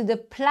coming to the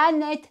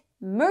planet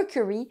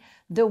Mercury,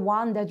 the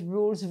one that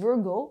rules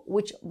Virgo,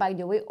 which, by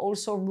the way,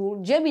 also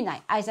rules Gemini,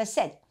 as I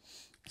said.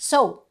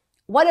 So,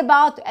 what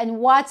about and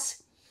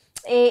what's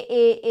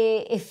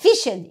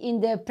efficient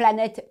in the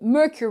planet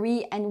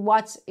Mercury and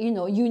what's, you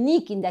know,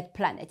 unique in that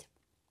planet?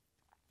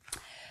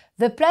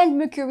 The planet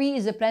Mercury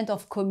is a planet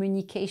of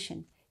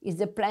communication, is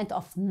the planet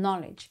of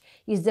knowledge,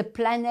 is the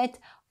planet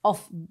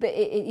of,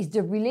 is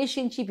the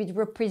relationship, it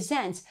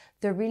represents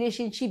the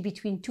relationship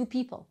between two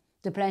people.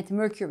 The planet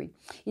Mercury.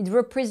 It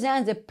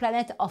represents the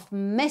planet of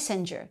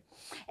messenger.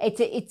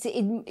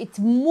 It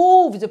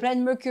moves, the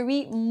planet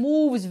Mercury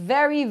moves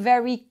very,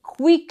 very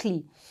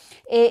quickly.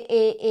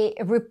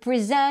 It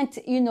represent,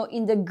 you know,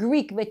 in the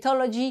Greek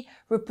mythology,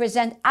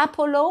 represent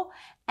Apollo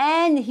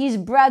and his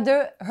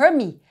brother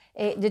Hermes.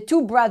 The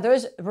two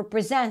brothers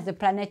represent the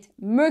planet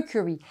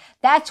Mercury.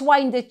 That's why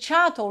in the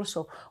chart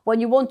also,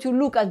 when you want to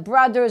look at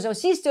brothers or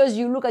sisters,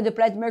 you look at the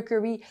planet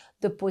Mercury,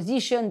 the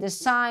position, the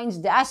signs,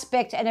 the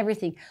aspect, and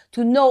everything,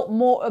 to know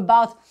more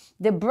about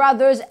the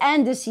brothers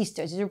and the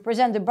sisters. It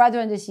represents the brother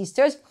and the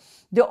sisters.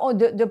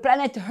 The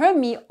planet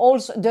Hermes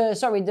also,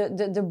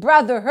 the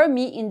brother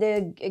Hermes in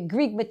the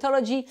Greek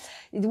mythology,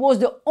 it was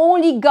the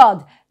only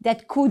god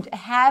that could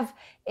have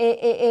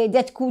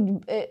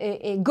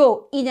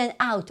go in and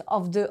out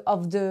of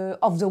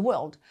the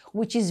world,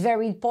 which is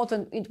very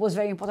important. It was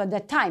very important at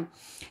that time.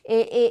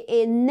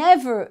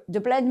 Never, the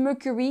planet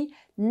Mercury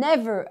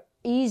never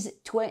is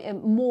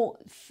more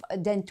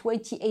than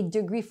 28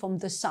 degrees from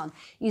the sun.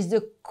 Is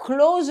the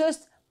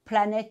closest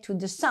planet to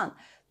the sun.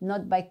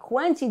 Not by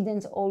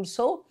coincidence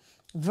also,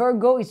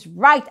 Virgo is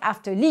right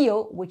after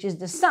Leo, which is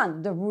the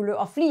sun, the ruler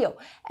of Leo.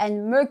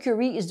 And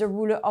Mercury is the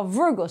ruler of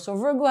Virgo. So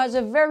Virgo has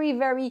a very,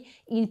 very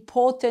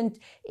important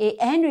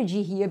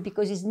energy here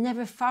because it's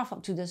never far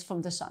from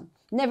the sun.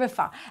 Never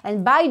far.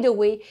 And by the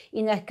way,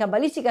 in a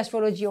Kabbalistic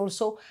astrology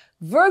also,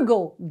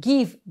 Virgo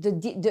give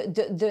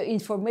the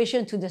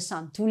information to the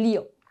sun, to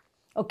Leo.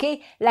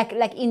 Okay,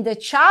 like in the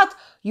chart,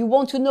 you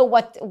want to know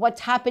what's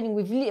happening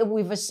with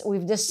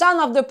the sun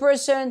of the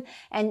person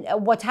and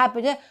what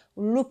happened there.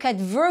 Look at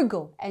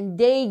Virgo, and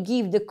they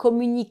give the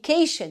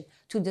communication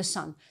to the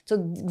sun. So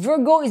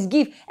Virgo is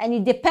give, and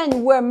it depends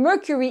where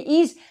Mercury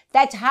is.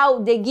 That's how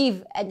they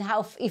give, and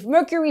how if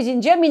Mercury is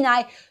in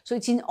Gemini, so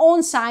it's in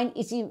own sign.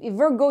 If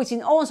Virgo is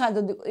in own sign,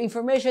 the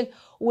information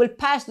will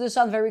pass to the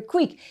sun very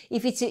quick.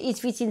 If it's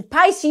in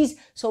Pisces,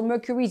 so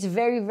Mercury is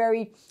very,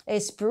 very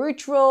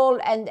spiritual,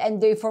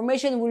 and the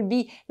information will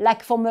be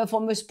like from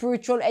a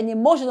spiritual and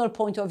emotional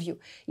point of view.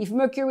 If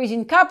Mercury is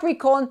in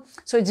Capricorn,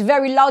 so it's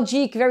very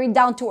logic, very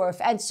down to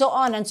earth, and so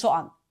on and so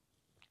on.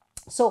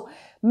 So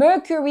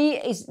Mercury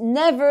is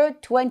never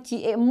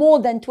more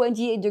than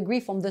 28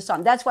 degrees from the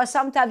sun. That's why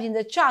sometimes in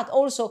the chart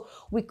also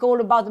we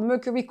call about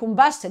Mercury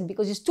combusted,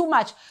 because it's too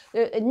much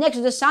next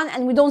to the sun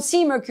and we don't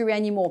see Mercury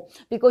anymore,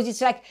 because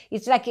it's like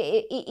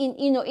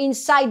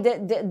inside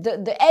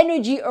the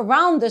energy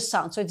around the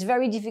sun. So it's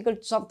very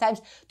difficult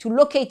sometimes to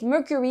locate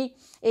Mercury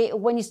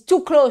when it's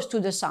too close to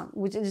the sun,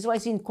 which is why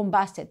it's in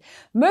combusted.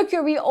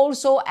 Mercury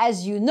also,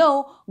 as you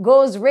know,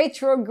 goes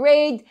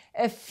retrograde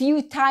a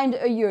few times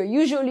a year,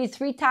 usually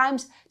 3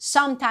 times,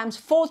 sometimes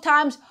 4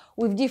 times,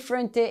 with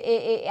different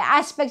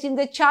aspects in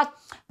the chart.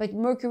 But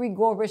Mercury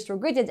goes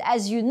retrograde,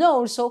 as you know,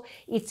 also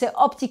it's an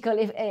optical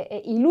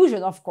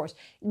illusion, of course.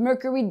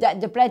 Mercury,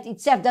 the planet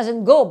itself,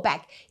 doesn't go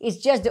back. It's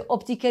just the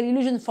optical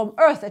illusion from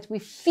Earth that we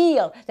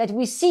feel, that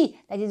we see,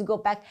 that it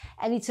goes back.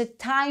 And it's a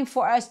time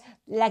for us,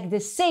 like the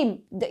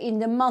same in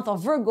the month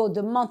of Virgo,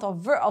 the month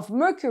of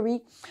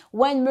Mercury,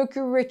 when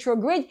Mercury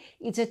retrograde,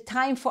 it's a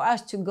time for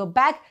us to go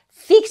back,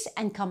 fix,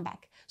 and come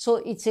back. So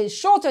it's a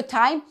shorter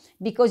time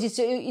because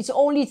it's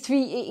only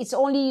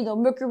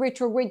Mercury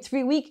retrograde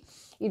 3 weeks.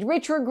 It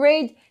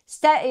retrograde,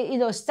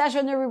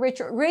 stationary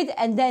retrograde,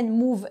 and then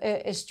move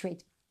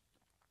straight.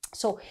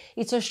 So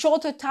it's a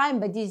shorter time,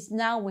 but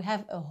now we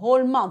have a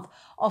whole month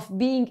of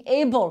being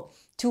able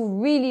to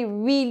really,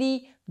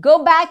 really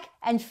go back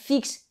and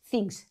fix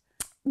things.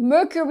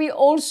 Mercury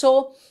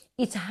also,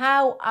 it's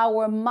how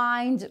our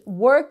mind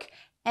works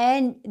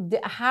and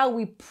how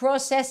we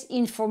process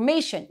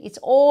information. It's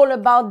all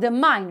about the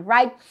mind,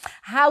 right?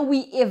 How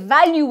we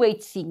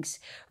evaluate things,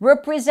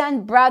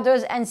 represent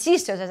brothers and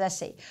sisters, as I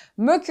say.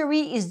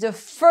 Mercury is the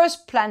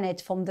first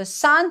planet from the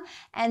sun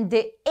and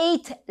the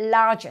 8th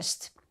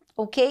largest,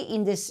 okay,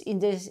 in this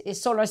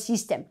solar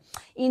system.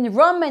 In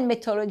Roman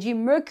mythology,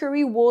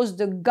 Mercury was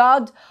the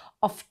god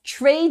of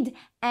trade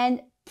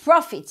and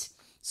profits.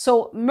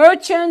 So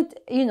merchant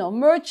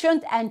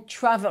and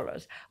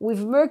travelers.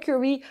 With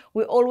Mercury,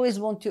 we always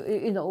want to,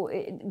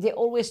 they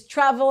always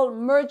travel,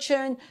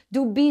 merchant,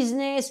 do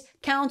business,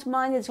 count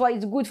money. That's why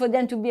it's good for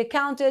them to be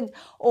accounted,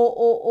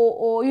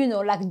 or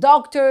like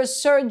doctors,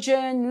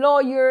 surgeon,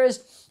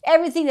 lawyers,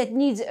 everything that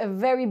needs a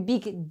very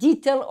big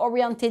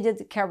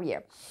detail-oriented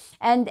career.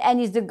 And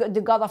is the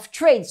god of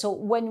trade. So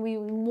when we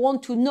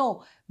want to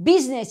know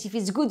business, if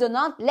it's good or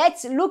not,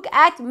 let's look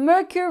at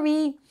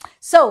Mercury.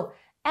 So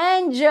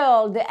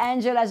angel, the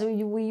angel as we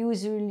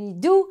usually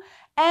do.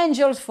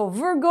 Angels for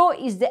Virgo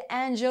is the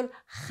angel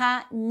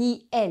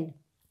Haniel.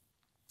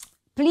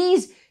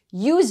 Please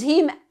use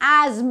him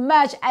as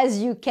much as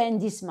you can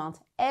this month.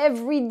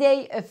 Every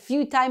day, a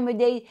few times a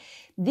day.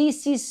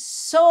 This is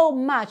so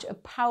much a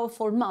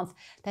powerful month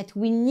that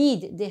we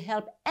need the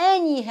help,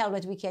 any help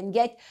that we can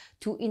get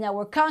to in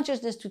our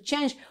consciousness to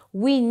change.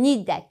 We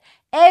need that.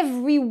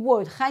 Every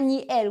word,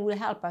 Haniel will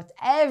help us.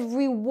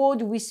 Every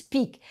word we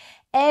speak,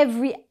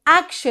 every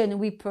action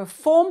we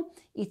perform,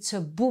 it's a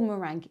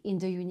boomerang in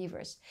the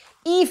universe.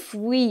 If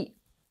we,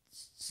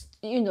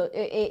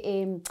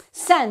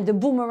 send the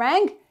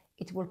boomerang,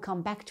 it will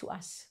come back to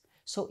us.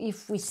 So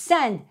if we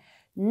send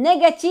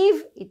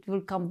negative, it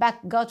will come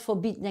back, God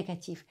forbid,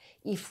 negative.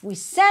 If we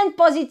send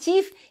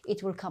positive,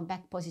 it will come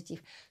back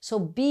positive. So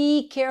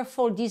be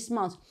careful this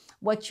month.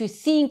 What you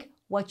think,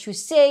 what you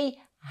say,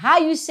 how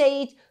you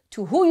say it,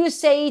 to who you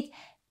say it,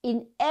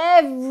 in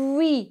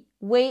every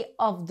way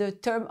of the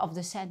term of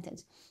the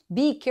sentence.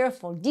 Be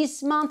careful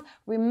this month.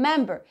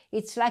 Remember,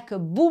 it's like a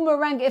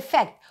boomerang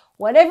effect.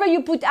 Whatever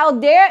you put out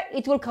there,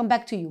 it will come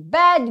back to you.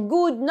 Bad,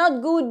 good,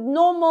 not good,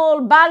 normal,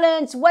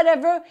 balance,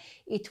 whatever,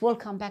 it will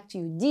come back to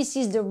you. This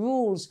is the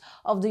rules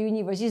of the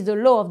universe. This is the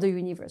law of the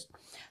universe.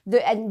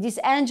 And this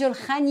angel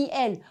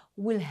Haniel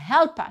will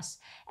help us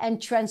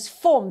and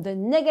transform the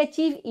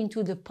negative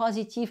into the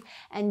positive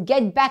and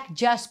get back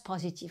just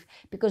positive.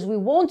 Because we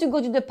want to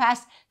go to the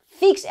past,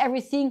 fix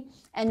everything,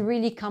 and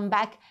really come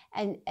back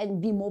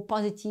and be more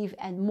positive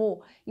and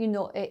more,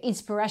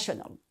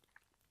 inspirational.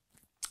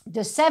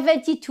 The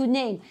 72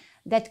 names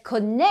that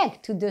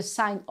connect to the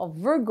sign of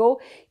Virgo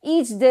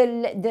is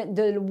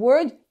the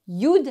word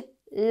Yud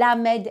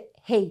Lamed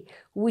Hey,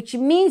 which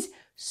means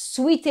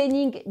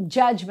sweetening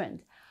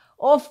judgment.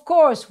 Of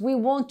course, we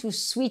want to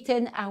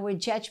sweeten our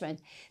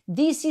judgment.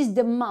 This is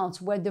the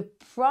month where the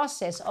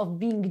process of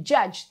being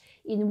judged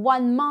in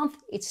 1 month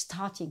is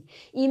starting.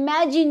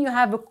 Imagine you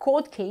have a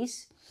court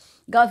case,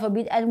 God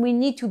forbid, and we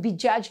need to be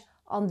judged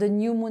on the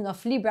new moon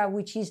of Libra,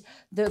 which is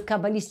the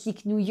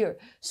Kabbalistic New Year.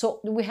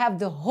 So we have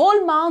the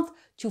whole month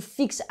to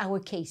fix our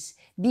case.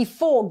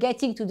 Before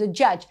getting to the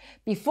judge,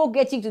 before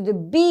getting to the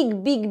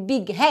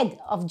big head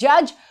of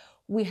judge,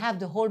 we have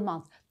the whole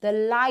month. The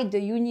light, the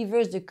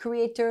universe, the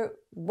creator,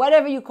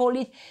 whatever you call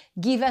it,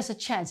 give us a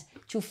chance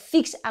to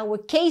fix our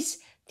case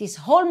this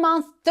whole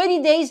month,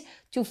 30 days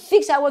to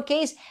fix our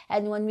case.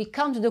 And when we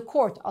come to the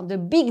court on the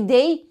big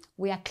day,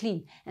 we are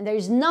clean. And there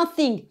is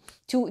nothing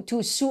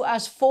to sue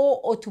us for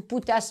or to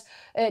put us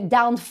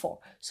down for.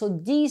 So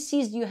this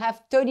is, you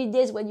have 30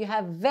 days when you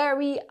have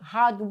very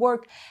hard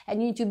work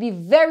and you need to be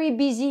very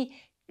busy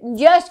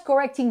just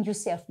correcting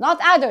yourself, not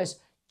others.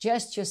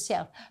 Just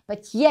yourself.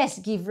 But yes,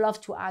 give love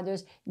to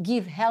others,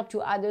 give help to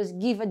others,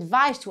 give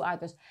advice to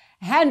others.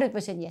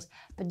 100% yes.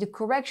 But the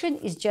correction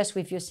is just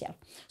with yourself.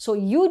 So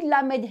Yud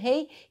Lamed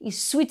Hey is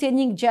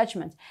sweetening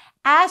judgment.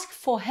 Ask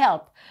for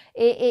help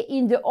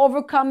in the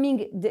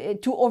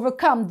to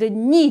overcome the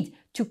need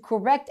to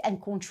correct and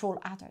control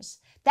others.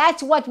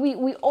 That's what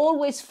we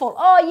always fall.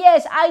 Oh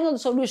yes, I know the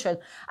solution.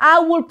 I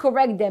will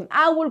correct them.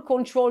 I will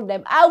control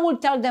them. I will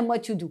tell them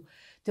what to do.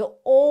 The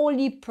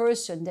only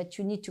person that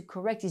you need to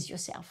correct is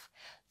yourself.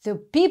 The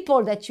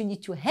people that you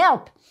need to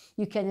help,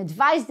 you can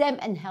advise them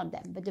and help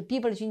them. But the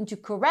people that you need to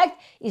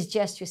correct is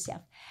just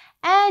yourself.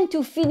 And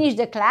to finish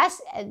the class,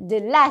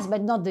 the last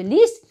but not the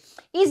least,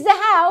 is the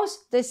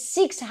house, the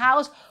 6th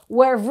house,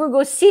 where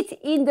Virgo sits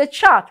in the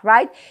chart,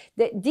 right?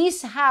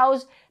 This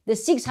house, the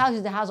 6th house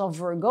is the house of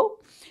Virgo.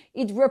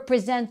 It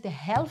represents the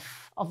health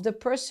of the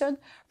person,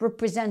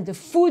 represent the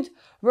food,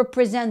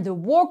 represent the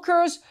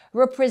workers,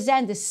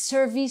 represent the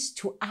service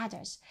to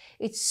others.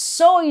 It's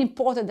so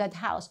important, that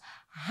house,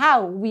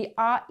 how we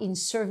are in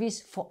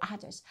service for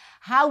others,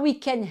 how we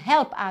can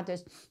help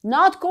others,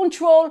 not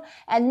control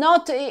and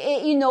not,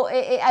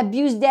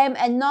 abuse them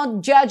and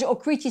not judge or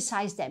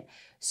criticize them.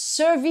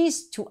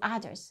 Service to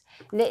others,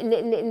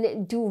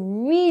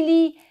 to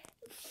really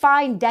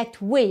find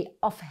that way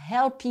of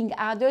helping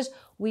others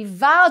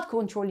without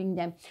controlling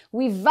them,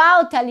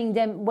 without telling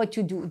them what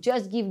to do.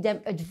 Just give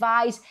them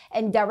advice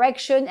and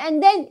direction,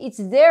 and then it's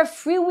their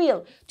free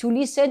will to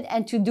listen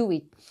and to do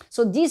it.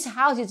 So this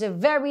house is a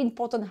very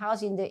important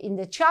house in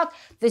the chart,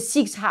 the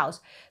 6th house.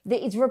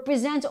 It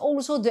represents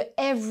also the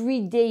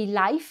everyday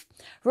life,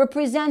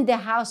 represent the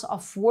house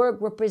of work,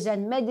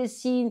 represent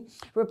medicine,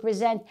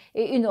 represent,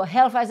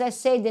 health, as I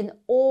said, and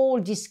all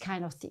these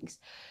kind of things.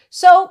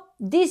 So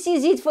this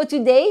is it for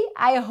today.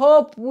 I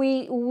hope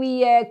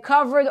we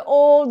covered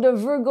all the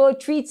Virgo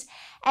treats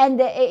and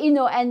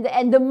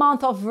the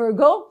month of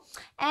Virgo.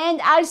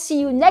 And I'll see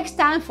you next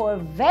time for a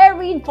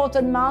very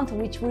important month,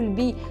 which will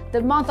be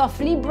the month of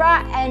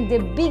Libra and the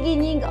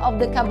beginning of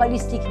the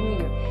Kabbalistic New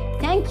Year.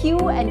 Thank you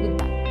and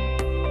goodbye.